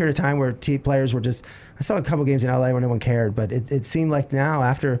seemed to be a period of time where players were just. I saw a couple games in LA where no one cared, but it seemed like now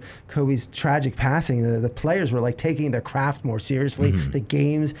after Kobe's tragic passing, the players were like taking their craft more seriously. The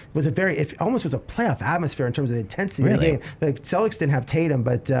games was it almost was a playoff atmosphere in terms of the intensity of the game. The Celtics didn't have Tatum,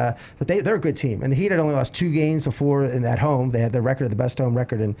 but they're a good team, and the Heat had only lost 2 games before at home. They had the best home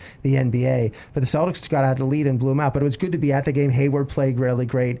record in the NBA, but the Celtics got out of the lead and blew them out. But it was good to be at the game. Hayward played really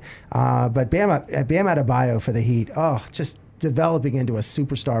great, but Bam Adebayo for the Heat, just developing into a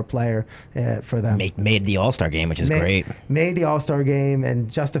superstar player for them. Made the All-Star game, which is great. Made the All-Star game and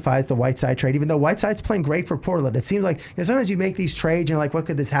justifies the Whiteside trade, even though Whiteside's playing great for Portland. It seems like sometimes you make these trades and you're like, what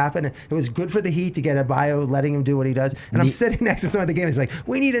could this happen? It was good for the Heat to get Adebayo, letting him do what he does. And I'm sitting next to someone at the game. He's like,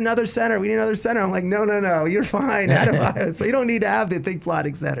 we need another center. I'm like, no, you're fine, Adebayo. So you don't need to have the big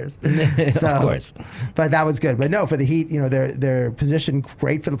plotting centers. Of course. But that was good. But no, for the Heat, they're positioned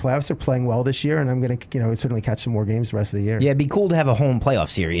great for the playoffs. They're playing well this year, and I'm going to certainly catch some more games the rest of the year. Yeah, it'd be cool to have a home playoff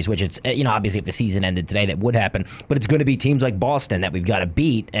series, which it's, obviously if the season ended today, that would happen. But it's going to be teams like Boston that we've got to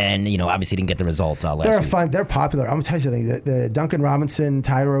beat, and, obviously didn't get the result last week. They're fun. They're popular. I'm going to tell you something. The Duncan Robinson,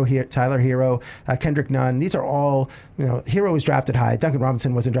 Tyler Hero, Kendrick Nunn, these are all, Hero was drafted high. Duncan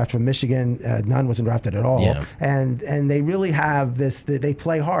Robinson wasn't drafted from Michigan. Nunn wasn't drafted at all. Yeah. And they really have this, they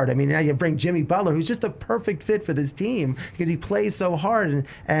play hard. I mean, now you bring Jimmy Butler, who's just a perfect fit for this team because he plays so hard.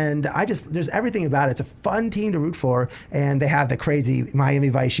 And there's everything about it. It's a fun team to root for. And they have the crazy Miami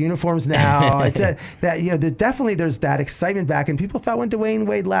Vice uniforms now. Definitely there's that excitement back. And people thought when Dwayne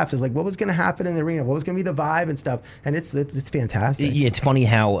Wade left, it's like, what was going to happen in the arena? What was going to be the vibe and stuff? And it's fantastic. It's funny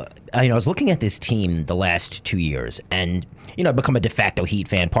how, I was looking at this team the last 2 years, and, I've become a de facto Heat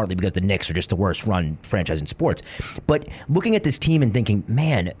fan, partly because the Knicks are just the worst run franchise in sports. But looking at this team and thinking,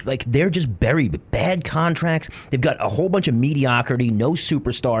 man, like they're just buried with bad contracts. They've got a whole bunch of mediocrity, no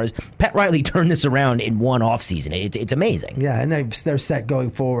superstars. Pat Riley turned this around in one offseason. It's amazing. Yeah, and they're set going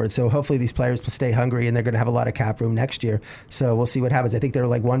forward. So hopefully these players will stay hungry, and they're going to have a lot of cap room next year. So we'll see what happens. I think they're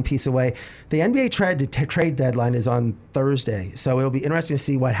like one piece away. The NBA trade deadline is on Thursday. So it'll be interesting to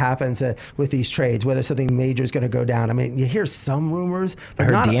see what happens with these trades, whether something major is going to go down. I mean, you hear some rumors. I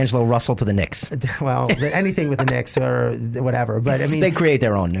heard D'Angelo Russell to the Knicks. Well, anything with the Knicks or whatever. But I mean, they create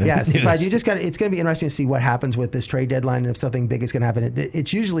their own news. Yes, but it's going to be interesting to see what happens with this trade deadline, and if something big is going to happen.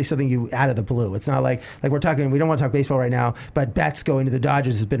 It's usually something you out of the blue. It's not like we're talking. We don't want to talk baseball right now, but Betts going to the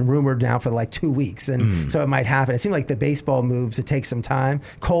Dodgers has been rumored now for like 2 weeks, and so it might happen. It seemed like the baseball moves, it takes some time.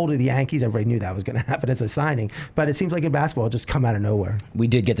 Cole to the Yankees, everybody knew that was going to happen as a signing, but it seems like in basketball, it just come out of nowhere. We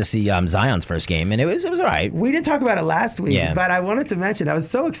did get to see Zion's first game, and it was all right. We didn't talk about it last week, but I wanted to mention I was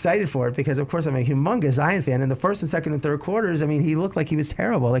so excited for it because, of course, I'm a humongous Zion fan. In the first and second and third quarters, I mean, he looked like he was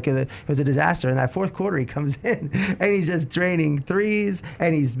terrible, like it was a disaster. In that fourth quarter, he comes in and he's just draining threes,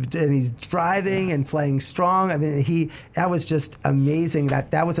 and he's driving and playing strong. I mean, that was just amazing.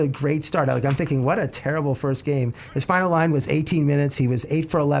 That was a great start. I'm thinking, what a terrible first game. His final line was 18 minutes. He was 8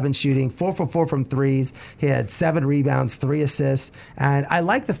 for 11 shooting, 4 for 4 from threes. He had 7 rebounds, 3 assists. And I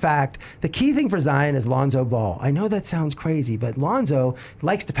like the fact, the key thing for Zion is Lonzo Ball. I know that sounds crazy, but Lonzo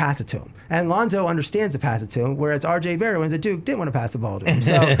likes to pass it to him. And Lonzo understands to pass it to him, whereas R.J. Barrett, when he's at Duke, didn't want to pass the ball to him.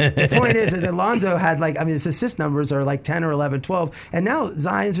 So the point is that Lonzo had his assist numbers are like 10 or 11, 12. And now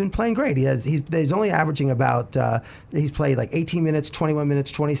Zion's been playing great. He's only averaging about, he's played like 18 minutes, 21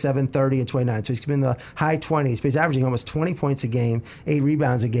 minutes, 27, 30, and 29. So he's been in the high 20s, but he's averaging almost 20 points a game, 8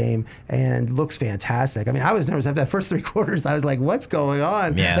 rebounds a game, and looks fantastic. I mean, I was nervous after that first 3 quarters. I was like, what's going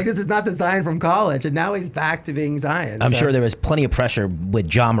on? Yeah. Like, this is not the Zion from college, and now he's back to being Zion. I'm sure there was plenty of pressure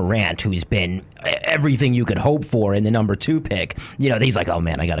with Ja Morant, who's been everything you could hope for in the number 2 pick. He's like, oh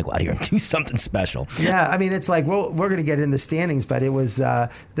man, I got to go out here and do something special. Yeah, I mean, it's like, well, we're going to get in the standings, but it was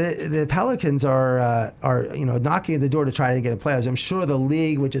the Pelicans are knocking at the door to try to get a playoffs. I'm sure the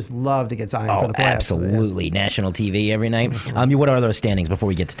league would just love to get Zion for the playoffs. Absolutely. Yes. National TV every night. What are those standings before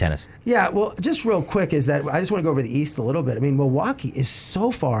we get to tennis? Yeah, well, just real quick is that I just want to go over the East a little bit. I mean, Milwaukee is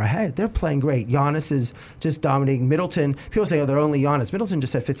so far ahead. They're playing great. Giannis is just dominating. Middleton, people say, they're only Giannis. Middleton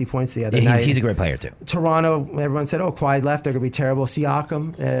just had 50 points the other night. He's a great player, too. Toronto, everyone said, Kawhi left, they're going to be terrible.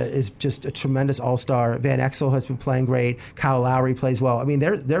 Siakam is just a tremendous all-star. Van Exel has been playing great. Kyle Lowry plays well. I mean,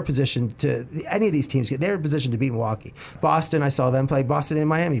 they're positioned to, any of these teams, they're positioned to beat Milwaukee. Boston, I saw them play. Boston and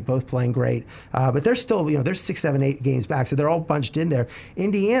Miami, both playing great. But they're still, they're 6, 7, 8 games back, so they're all bunched in there.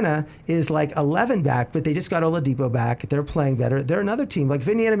 Indiana is like 11 back, but they just got Oladipo back. They're playing better. They're another team. Like, if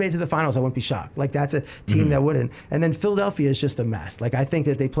Indiana made it to the finals, I wouldn't be shocked. Like, that's a team that wouldn't. And then Philadelphia is just a mess. Like, I think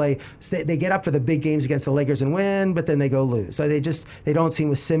that they get up for the big games against the Lakers and win, but then they go lose. So they don't seem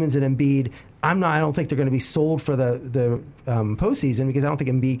with Simmons and Embiid. I don't think they're going to be sold for the postseason because I don't think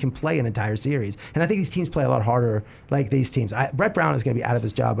Embiid can play an entire series. And I think these teams play a lot harder like these teams. Brett Brown is going to be out of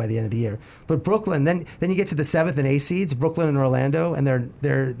his job by the end of the year. But Brooklyn, then you get to the 7th and 8th seeds, Brooklyn and Orlando, and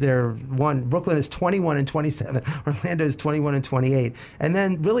they're one. Brooklyn is 21 and 27. Orlando is 21 and 28. And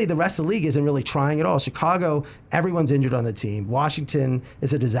then really the rest of the league isn't really trying at all. Chicago, everyone's injured on the team. Washington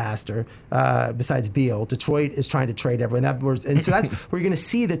is a disaster besides Beal. Detroit is trying to trade everyone. And so that's where you're going to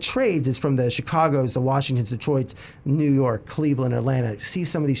see the trades is from the Chicago's, the Washingtons, Detroit's, New York, Cleveland, Atlanta. See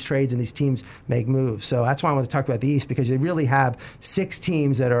some of these trades and these teams make moves. So that's why I want to talk about the East, because they really have 6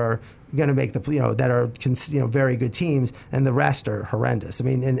 teams that are going to make that are very good teams, and the rest are horrendous. I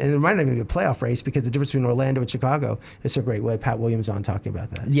mean, and it might not even be a playoff race because the difference between Orlando and Chicago is so great. We had Pat Williams on talking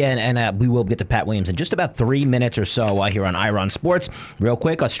about that. Yeah, and we will get to Pat Williams in just about 3 minutes or so here on Iron Sports. Real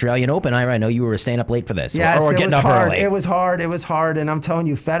quick, Australian Open. Ira, I know you were staying up late for this. Yes, or getting up hard. early. It was hard, and I'm telling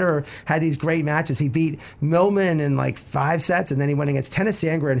you, Federer had these great matches. He beat Millman in like 5 sets, and then he went against Tennys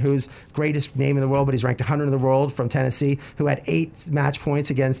Sandgren, who's greatest name in the world, but he's ranked 100 in the world from Tennessee, who had 8 match points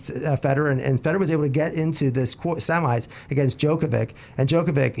against Federer, and Federer was able to get into this semis against Djokovic, and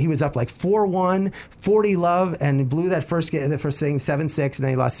Djokovic, he was up like 4-1, 40 love, and blew that first game, the first thing 7-6, and then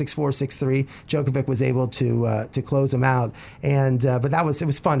he lost 6-4, 6-3. Djokovic was able to close him out, and but it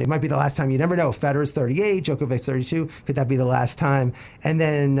was fun. It might be the last time. You never know. Federer's 38, Djokovic's 32. Could that be the last time? And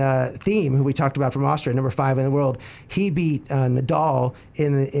then Thiem, who we talked about from Austria, number 5 in the world, he beat Nadal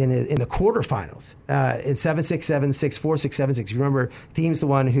in the quarterfinals in 7-6, 7-6, 4-6, 7-6. You remember, Thiem's the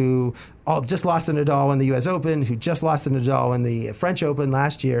one who just lost to Nadal in the U.S. Open, who just lost to Nadal in the French Open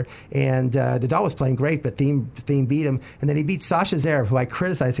last year, and Nadal was playing great, but Thiem beat him, and then he beat Sasha Zverev, who I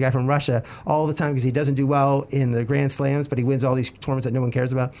criticize, the guy from Russia, all the time because he doesn't do well in the Grand Slams, but he wins all these tournaments that no one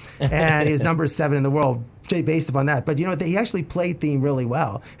cares about, and he's number 7 in the world based upon that. But he actually played Thiem really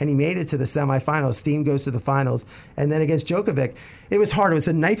well, and he made it to the semifinals. Thiem goes to the finals, and then against Djokovic, it was hard. It was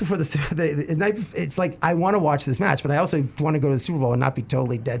the night before the night. It's like, I want to watch this match, but I also want to go to the Super Bowl and not be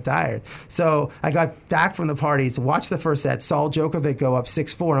totally dead tired. So I got back from the parties, watched the first set, saw Djokovic go up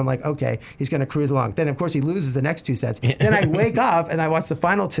 6-4, and I'm like, okay, he's going to cruise along. Then, of course, he loses the next 2 sets. Then I wake up and I watch the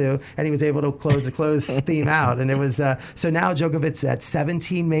final 2, and he was able to close Thiem out. And it was so now Djokovic's at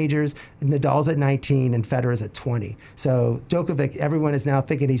 17 majors, Nadal's at 19, and Federer's at 20. So Djokovic, everyone is now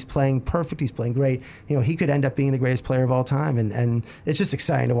thinking he's playing perfect, he's playing great. He could end up being the greatest player of all time, and it's just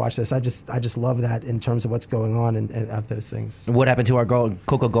exciting to watch this. I just love that in terms of what's going on and of those things. What happened to our girl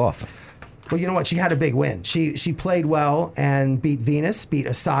Coco Gauff? Well, you know what? She had a big win. She played well and beat Venus, beat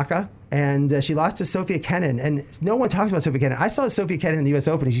Osaka, and she lost to Sophia Kenin. And no one talks about Sophia Kenin. I saw Sophia Kenin in the U.S.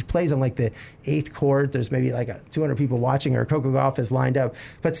 Open. She plays on like the 8th court. There's maybe like 200 people watching her. Coco Gauff is lined up.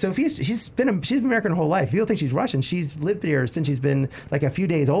 But Sophia, she's been American her whole life. People think she's Russian. She's lived here since she's been like a few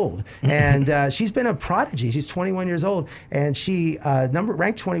days old. And she's been a prodigy. She's 21 years old. And she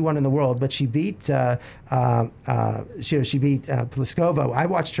ranked 21 in the world, but she beat she beat Pliskova. I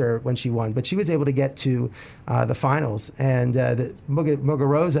watched her when she won, but she was able to get to the finals. And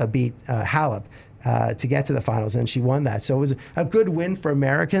Muguruza beat Halep to get to the finals, and she won that. So it was a good win for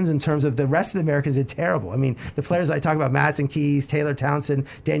Americans in terms of the rest of the Americans did terrible. I mean, the players I talk about, Madison Keys, Taylor Townsend,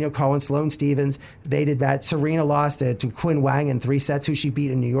 Daniel Collins, Sloane Stephens, they did bad. Serena lost to Quinn Wang in 3 sets, who she beat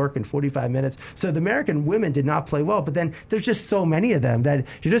in New York in 45 minutes. So the American women did not play well, but then there's just so many of them that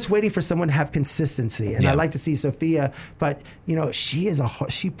you're just waiting for someone to have consistency. And I like to see Sophia, but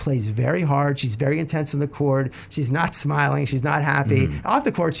she plays very hard. She's very intense on the court. She's not smiling. She's not happy. Off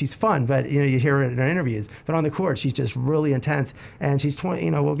the court, she's fun, but you hear her in her interviews. But on the court, she's just really intense. And she's 20.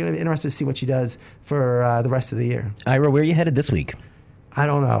 We're going to be interested to see what she does for the rest of the year. Ira, where are you headed this week? I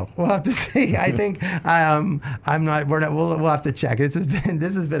don't know. We'll have to see. I think I'm not. We're not. We'll have to check. This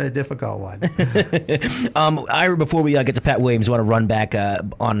has been a difficult one. Ira, before we get to Pat Williams, I want to run back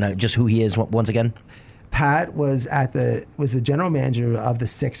on just who he is once again. Pat was the general manager of the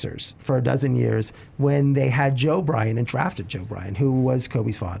Sixers for a dozen years when they had Joe Bryant and drafted Joe Bryant, who was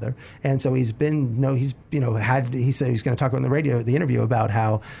Kobe's father. And so he said he was going to talk on the interview about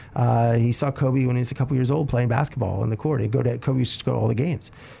how he saw Kobe when he was a couple years old playing basketball on the court. Kobe used to go to all the games.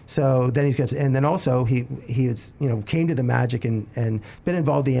 So then then also he was came to the Magic and been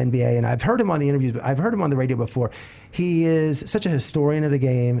involved in the NBA. And I've heard him on the interviews. I've heard him on the radio before. He is such a historian of the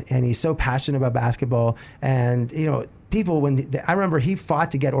game, and he's so passionate about basketball. And people, I remember he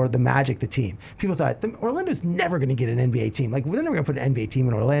fought to get the Magic the team. People thought Orlando's never going to get an NBA team. Like, we're never going to put an NBA team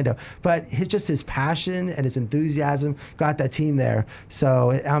in Orlando. But his passion and his enthusiasm got that team there.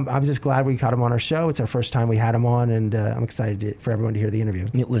 So I'm just glad we got him on our show. It's our first time we had him on, and I'm excited for everyone to hear the interview.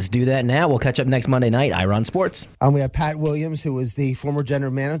 Let's do that now. We'll catch up next Monday night. Iron Sports. We have Pat Williams, who was the former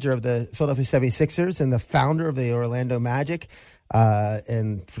general manager of the Philadelphia 76ers and the founder of the Orlando Magic.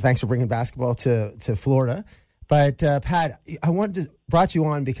 Thanks for bringing basketball to Florida. But Pat, I brought you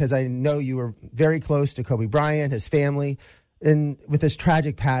on because I know you were very close to Kobe Bryant, his family, and with his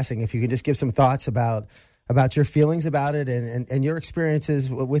tragic passing. If you could just give some thoughts about your feelings about it and your experiences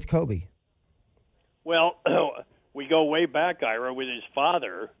with Kobe. Well, we go way back, Ira, with his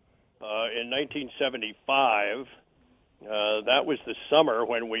father in 1975. That was the summer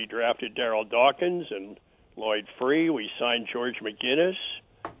when we drafted Darryl Dawkins and Lloyd Free. We signed George McGinnis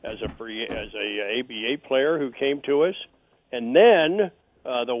as a ABA player who came to us, and then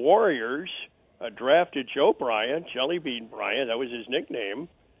the Warriors drafted Joe Bryant, Jelly Bean Bryant, that was his nickname,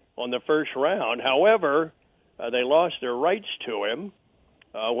 on the first round. However, they lost their rights to him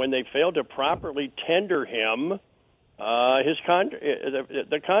when they failed to properly tender him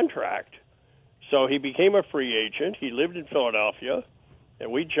the contract. So he became a free agent. He lived in Philadelphia,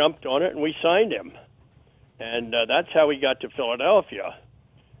 and we jumped on it and we signed him. And that's how he got to Philadelphia.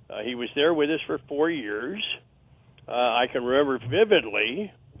 He was there with us for 4 years. I can remember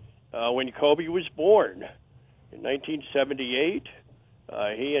vividly when Kobe was born. In 1978,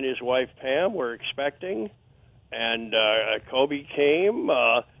 he and his wife Pam were expecting, and Kobe came.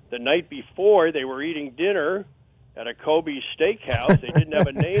 The night before, they were eating dinner at a Kobe steakhouse. They didn't have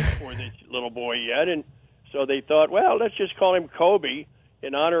a name for this little boy yet, and so they thought, well, let's just call him Kobe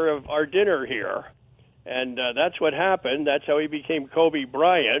in honor of our dinner here. And that's what happened. That's how he became Kobe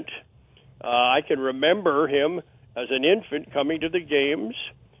Bryant. I can remember him as an infant coming to the games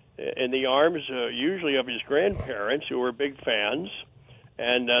in the arms usually of his grandparents, who were big fans.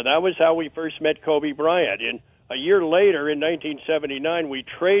 And that was how we first met Kobe Bryant. And a year later, in 1979, we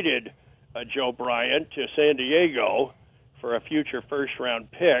traded Joe Bryant to San Diego for a future first-round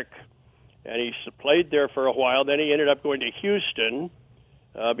pick. And he played there for a while. Then he ended up going to Houston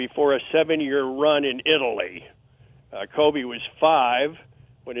before a 7-year run in Italy. Kobe was 5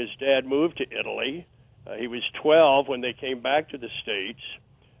 when his dad moved to Italy. He was 12 when they came back to the States.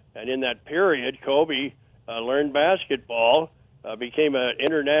 And in that period, Kobe learned basketball, became an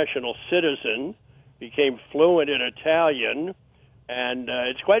international citizen, became fluent in Italian, and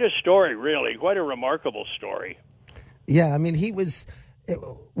it's quite a story, really, quite a remarkable story. Yeah, I mean, he was...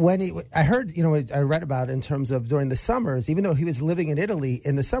 I heard, I read about in terms of during the summers, even though he was living in Italy,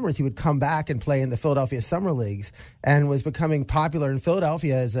 in the summers he would come back and play in the Philadelphia Summer Leagues and was becoming popular in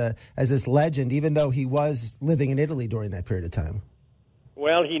Philadelphia as this legend, even though he was living in Italy during that period of time.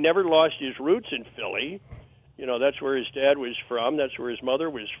 Well, he never lost his roots in Philly. That's where his dad was from. That's where his mother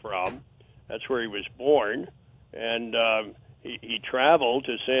was from. That's where he was born. And he traveled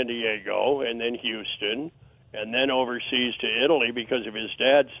to San Diego and then Houston, and then overseas to Italy because of his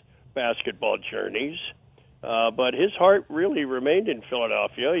dad's basketball journeys. But his heart really remained in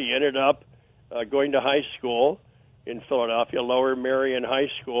Philadelphia. He ended up going to high school in Philadelphia, Lower Merion High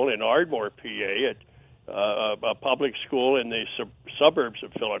School in Ardmore, PA, at a public school in the suburbs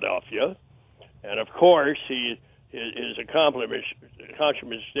of Philadelphia. And, of course, his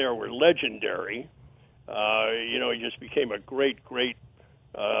accomplishments there were legendary. He just became a great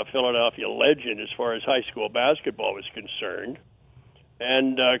Philadelphia legend as far as high school basketball was concerned,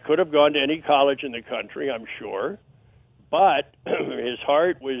 and could have gone to any college in the country, I'm sure, but his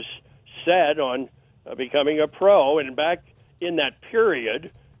heart was set on becoming a pro. And back in that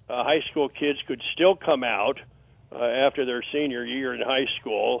period, high school kids could still come out after their senior year in high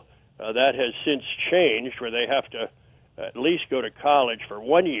school. That has since changed, where they have to at least go to college for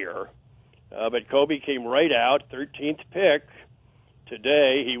 1 year. But Kobe came right out, 13th pick.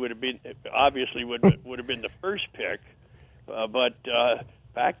 Today, he would have been the first pick, but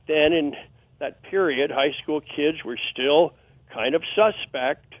back then in that period, high school kids were still kind of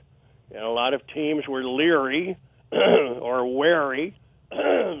suspect, and a lot of teams were leery or wary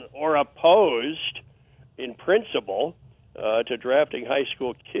or opposed in principle to drafting high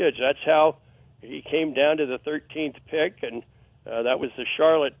school kids. That's how he came down to the 13th pick, and that was the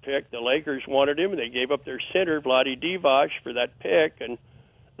Charlotte pick. The Lakers wanted him, and they gave up their center, Vlade Divac, for that pick, and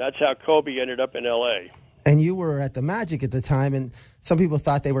that's how Kobe ended up in L.A. And you were at the Magic at the time, and some people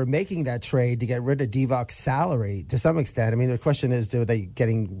thought they were making that trade to get rid of Divac's salary to some extent. I mean, the question is, are they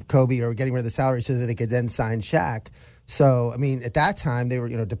getting Kobe or getting rid of the salary so that they could then sign Shaq? So, I mean, at that time, they were,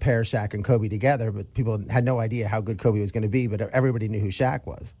 to pair Shaq and Kobe together, but people had no idea how good Kobe was going to be, but everybody knew who Shaq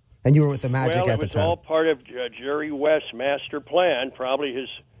was. And you were with the Magic at the time. Well, it was all part of Jerry West's master plan, probably his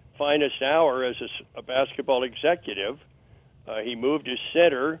finest hour as a basketball executive. He moved his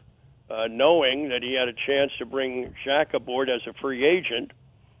center knowing that he had a chance to bring Shaq aboard as a free agent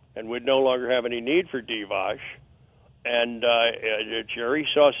and would no longer have any need for Divac. And Jerry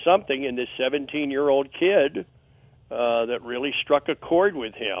saw something in this 17-year-old kid that really struck a chord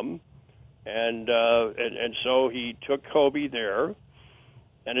with him. And so he took Kobe there.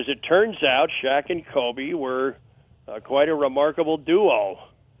 And as it turns out, Shaq and Kobe were quite a remarkable duo.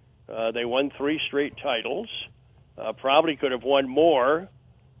 They won 3 straight titles. Probably could have won more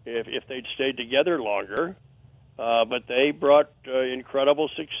if they'd stayed together longer. But they brought incredible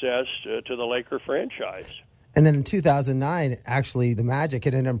success to the Laker franchise. And then in 2009, actually, the Magic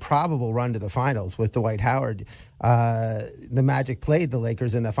had an improbable run to the finals with Dwight Howard. The Magic played the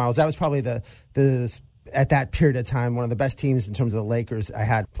Lakers in the finals. That was probably the at that period of time, one of the best teams in terms of the Lakers I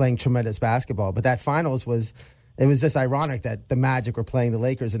had playing tremendous basketball. But that finals was just ironic that the Magic were playing the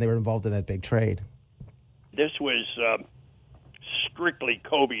Lakers and they were involved in that big trade. This was strictly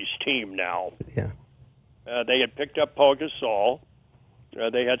Kobe's team now. Yeah. They had picked up Paul Gasol.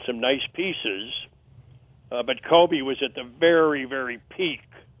 They had some nice pieces. But Kobe was at the very, very peak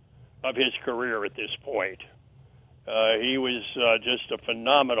of his career at this point. He was just a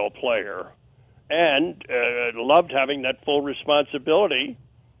phenomenal player and loved having that full responsibility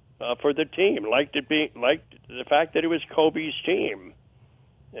for the team. Liked the fact that it was Kobe's team.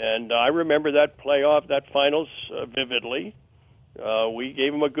 And I remember that finals vividly. We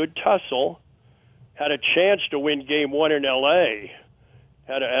gave him a good tussle. Had a chance to win Game 1 in L.A.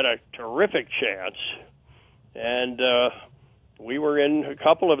 Had a terrific chance. And we were in a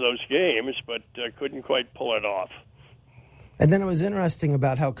couple of those games, but couldn't quite pull it off. And then it was interesting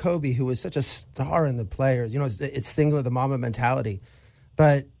about how Kobe, who was such a star in the players, it's singular, the Mamba mentality.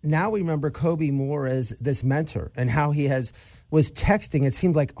 But now we remember Kobe more as this mentor and how he was texting, it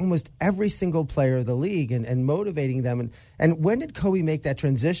seemed like almost every single player of the league and motivating them. And when did Kobe make that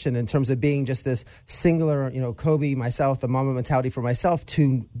transition in terms of being just this singular, Kobe, myself, the Mamba mentality for myself,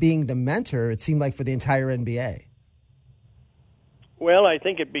 to being the mentor, it seemed like, for the entire NBA? Well, I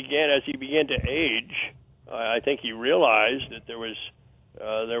think it began as he began to age. I think he realized that there was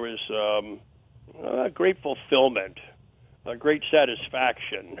a great fulfillment, a great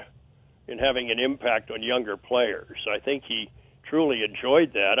satisfaction in having an impact on younger players. I think he truly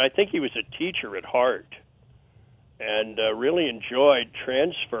enjoyed that. I think he was a teacher at heart and really enjoyed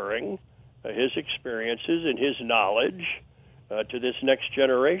transferring his experiences and his knowledge to this next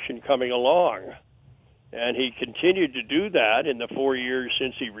generation coming along. And he continued to do that in the 4 years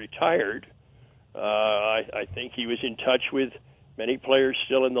since he retired. I think he was in touch with many players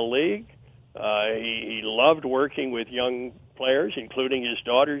still in the league. He loved working with young players, including his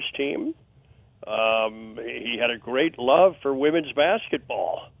daughter's team. He had a great love for women's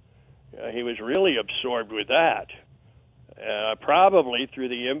basketball. He was really absorbed with that, probably through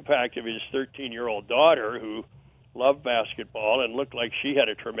the impact of his 13-year-old daughter, who loved basketball and looked like she had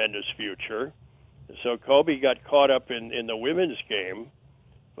a tremendous future. So Kobe got caught up in the women's game.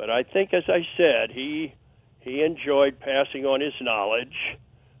 But I think, as I said, he enjoyed passing on his knowledge.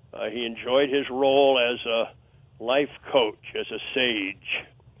 He enjoyed his role as a life coach, as a sage,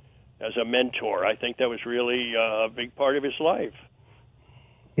 as a mentor. I think that was really a big part of his life.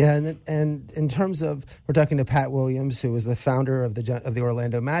 Yeah, and in terms of, we're talking to Pat Williams, who was the founder of the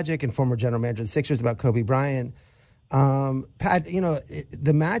Orlando Magic and former general manager of the Sixers, about Kobe Bryant. Pat,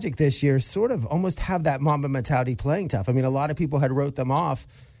 the Magic this year sort of almost have that Mamba mentality, playing tough. I mean, a lot of people had wrote them off,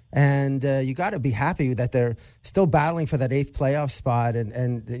 and you got to be happy that they're still battling for that 8th playoff spot.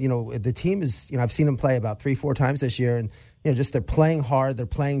 And the team is, I've seen them play about 3-4 times this year, and just they're playing hard, they're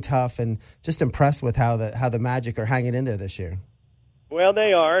playing tough, and just impressed with how the Magic are hanging in there this year. Well,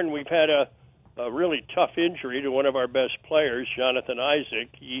 they are, and we've had a really tough injury to one of our best players, Jonathan Isaac.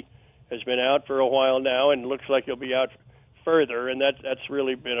 He has been out for a while now and looks like he'll be out further, and that's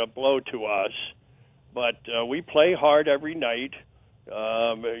really been a blow to us. But we play hard every night,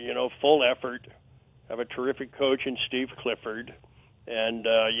 full effort, have a terrific coach in Steve Clifford, and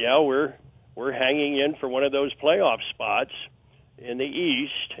we're hanging in for one of those playoff spots in the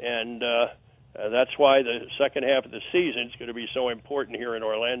East, and that's why the second half of the season is going to be so important here in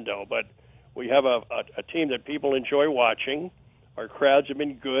Orlando. But we have a team that people enjoy watching. Our crowds have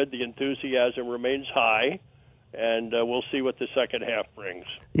been good. The enthusiasm remains high, and we'll see what the second half brings.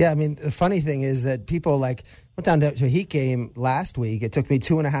 Yeah, I mean, the funny thing is that people went down to a Heat game last week. It took me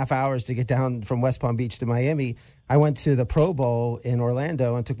 2.5 hours to get down from West Palm Beach to Miami. I went to the Pro Bowl in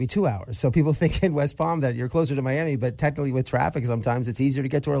Orlando, and it took me 2 hours. So people think in West Palm that you're closer to Miami, but technically with traffic sometimes it's easier to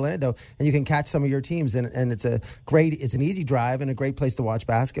get to Orlando, and you can catch some of your teams, and it's an easy drive and a great place to watch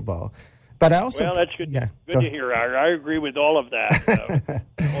basketball. But I also, well, that's good. Yeah, good to hear. I agree with all of that.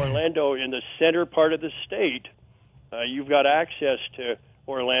 Orlando, in the center part of the state, you've got access to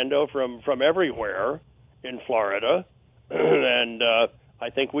Orlando from everywhere in Florida, and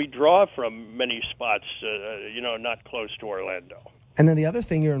I think we draw from many spots, not close to Orlando. And then the other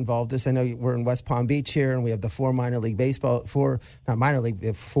thing you're involved is, I know we're in West Palm Beach here, and we have the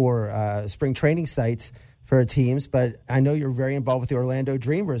 4 spring training sites for teams, but I know you're very involved with the Orlando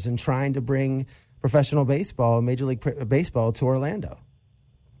Dreamers and trying to bring professional baseball, Major League Baseball, to Orlando.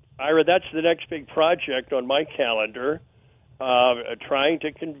 Ira, that's the next big project on my calendar, trying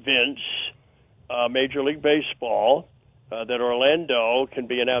to convince Major League Baseball that Orlando can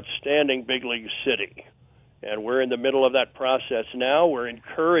be an outstanding big league city. And we're in the middle of that process now. We're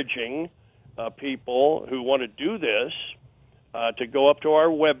encouraging people who want to do this to go up to our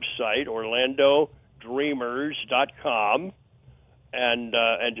website, OrlandoDreamers.com, and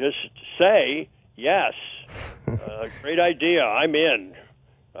just say, yes, great idea, I'm in.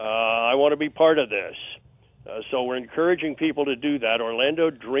 I want to be part of this. So we're encouraging people to do that.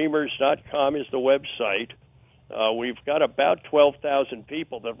 OrlandoDreamers.com is the website. We've got about 12,000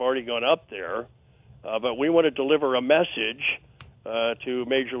 people that have already gone up there, but we want to deliver a message to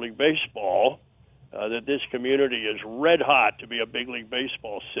Major League Baseball that this community is red hot to be a big league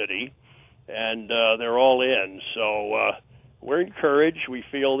baseball city, and they're all in. So we're encouraged. We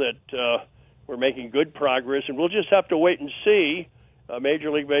feel that we're making good progress, and we'll just have to wait and see.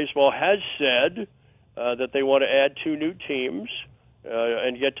 Major League Baseball has said that they want to add 2 new teams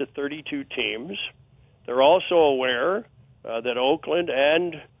and get to 32 teams. They're also aware that Oakland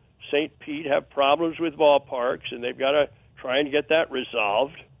and St. Pete have problems with ballparks, and they've got to try and get that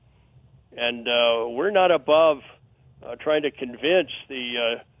resolved. And we're not above trying to convince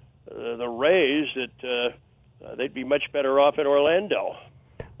the Rays that they'd be much better off in Orlando.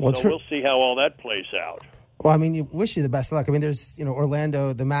 Well, so we'll see how all that plays out. Well, I mean, you wish you the best of luck. I mean, there's,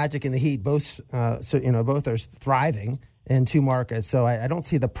 Orlando, the Magic and the Heat, both are thriving in 2 markets. So I don't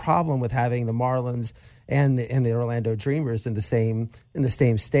see the problem with having the Marlins and the Orlando Dreamers in the same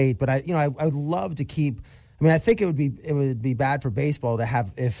state. But I would love to keep. I mean, I think it would be bad for baseball to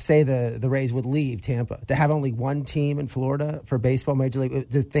have, if say the Rays would leave Tampa, to have only 1 team in Florida for baseball, Major League.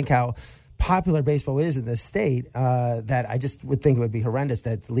 To think how popular baseball is in this state, that I just would think it would be horrendous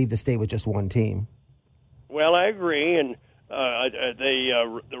to leave the state with just 1 team. Well, I agree, and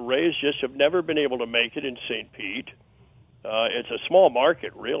the Rays just have never been able to make it in St. Pete. It's a small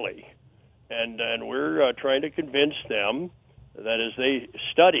market, really, and we're trying to convince them that as they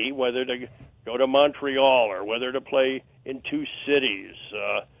study whether to go to Montreal or whether to play in 2 cities,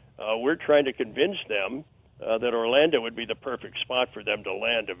 we're trying to convince them that Orlando would be the perfect spot for them to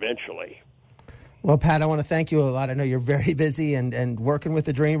land eventually. Well, Pat, I want to thank you a lot. I know you're very busy and working with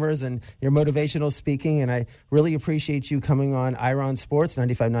the Dreamers and your motivational speaking, and I really appreciate you coming on Iron Sports,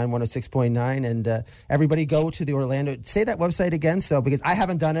 95.9, 106.9, and everybody go to the Orlando. Say that website again, because I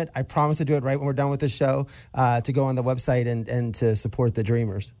haven't done it. I promise to do it right when we're done with the show, to go on the website and to support the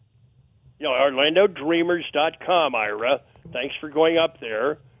Dreamers. OrlandoDreamers.com, Ira. Thanks for going up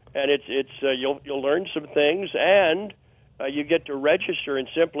there, and you'll learn some things, and you get to register and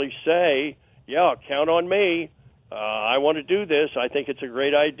simply say, yeah, count on me. I want to do this. I think it's a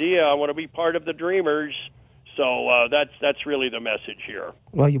great idea. I want to be part of the Dreamers. So that's really the message here.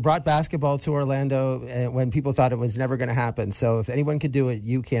 Well, you brought basketball to Orlando when people thought it was never going to happen. So if anyone could do it,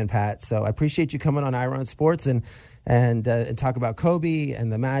 you can, Pat. So I appreciate you coming on Iron Sports and talk about Kobe and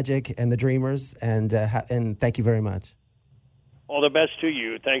the Magic and the Dreamers. And thank you very much. All the best to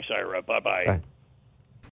you. Thanks, Ira. Bye-bye. Bye.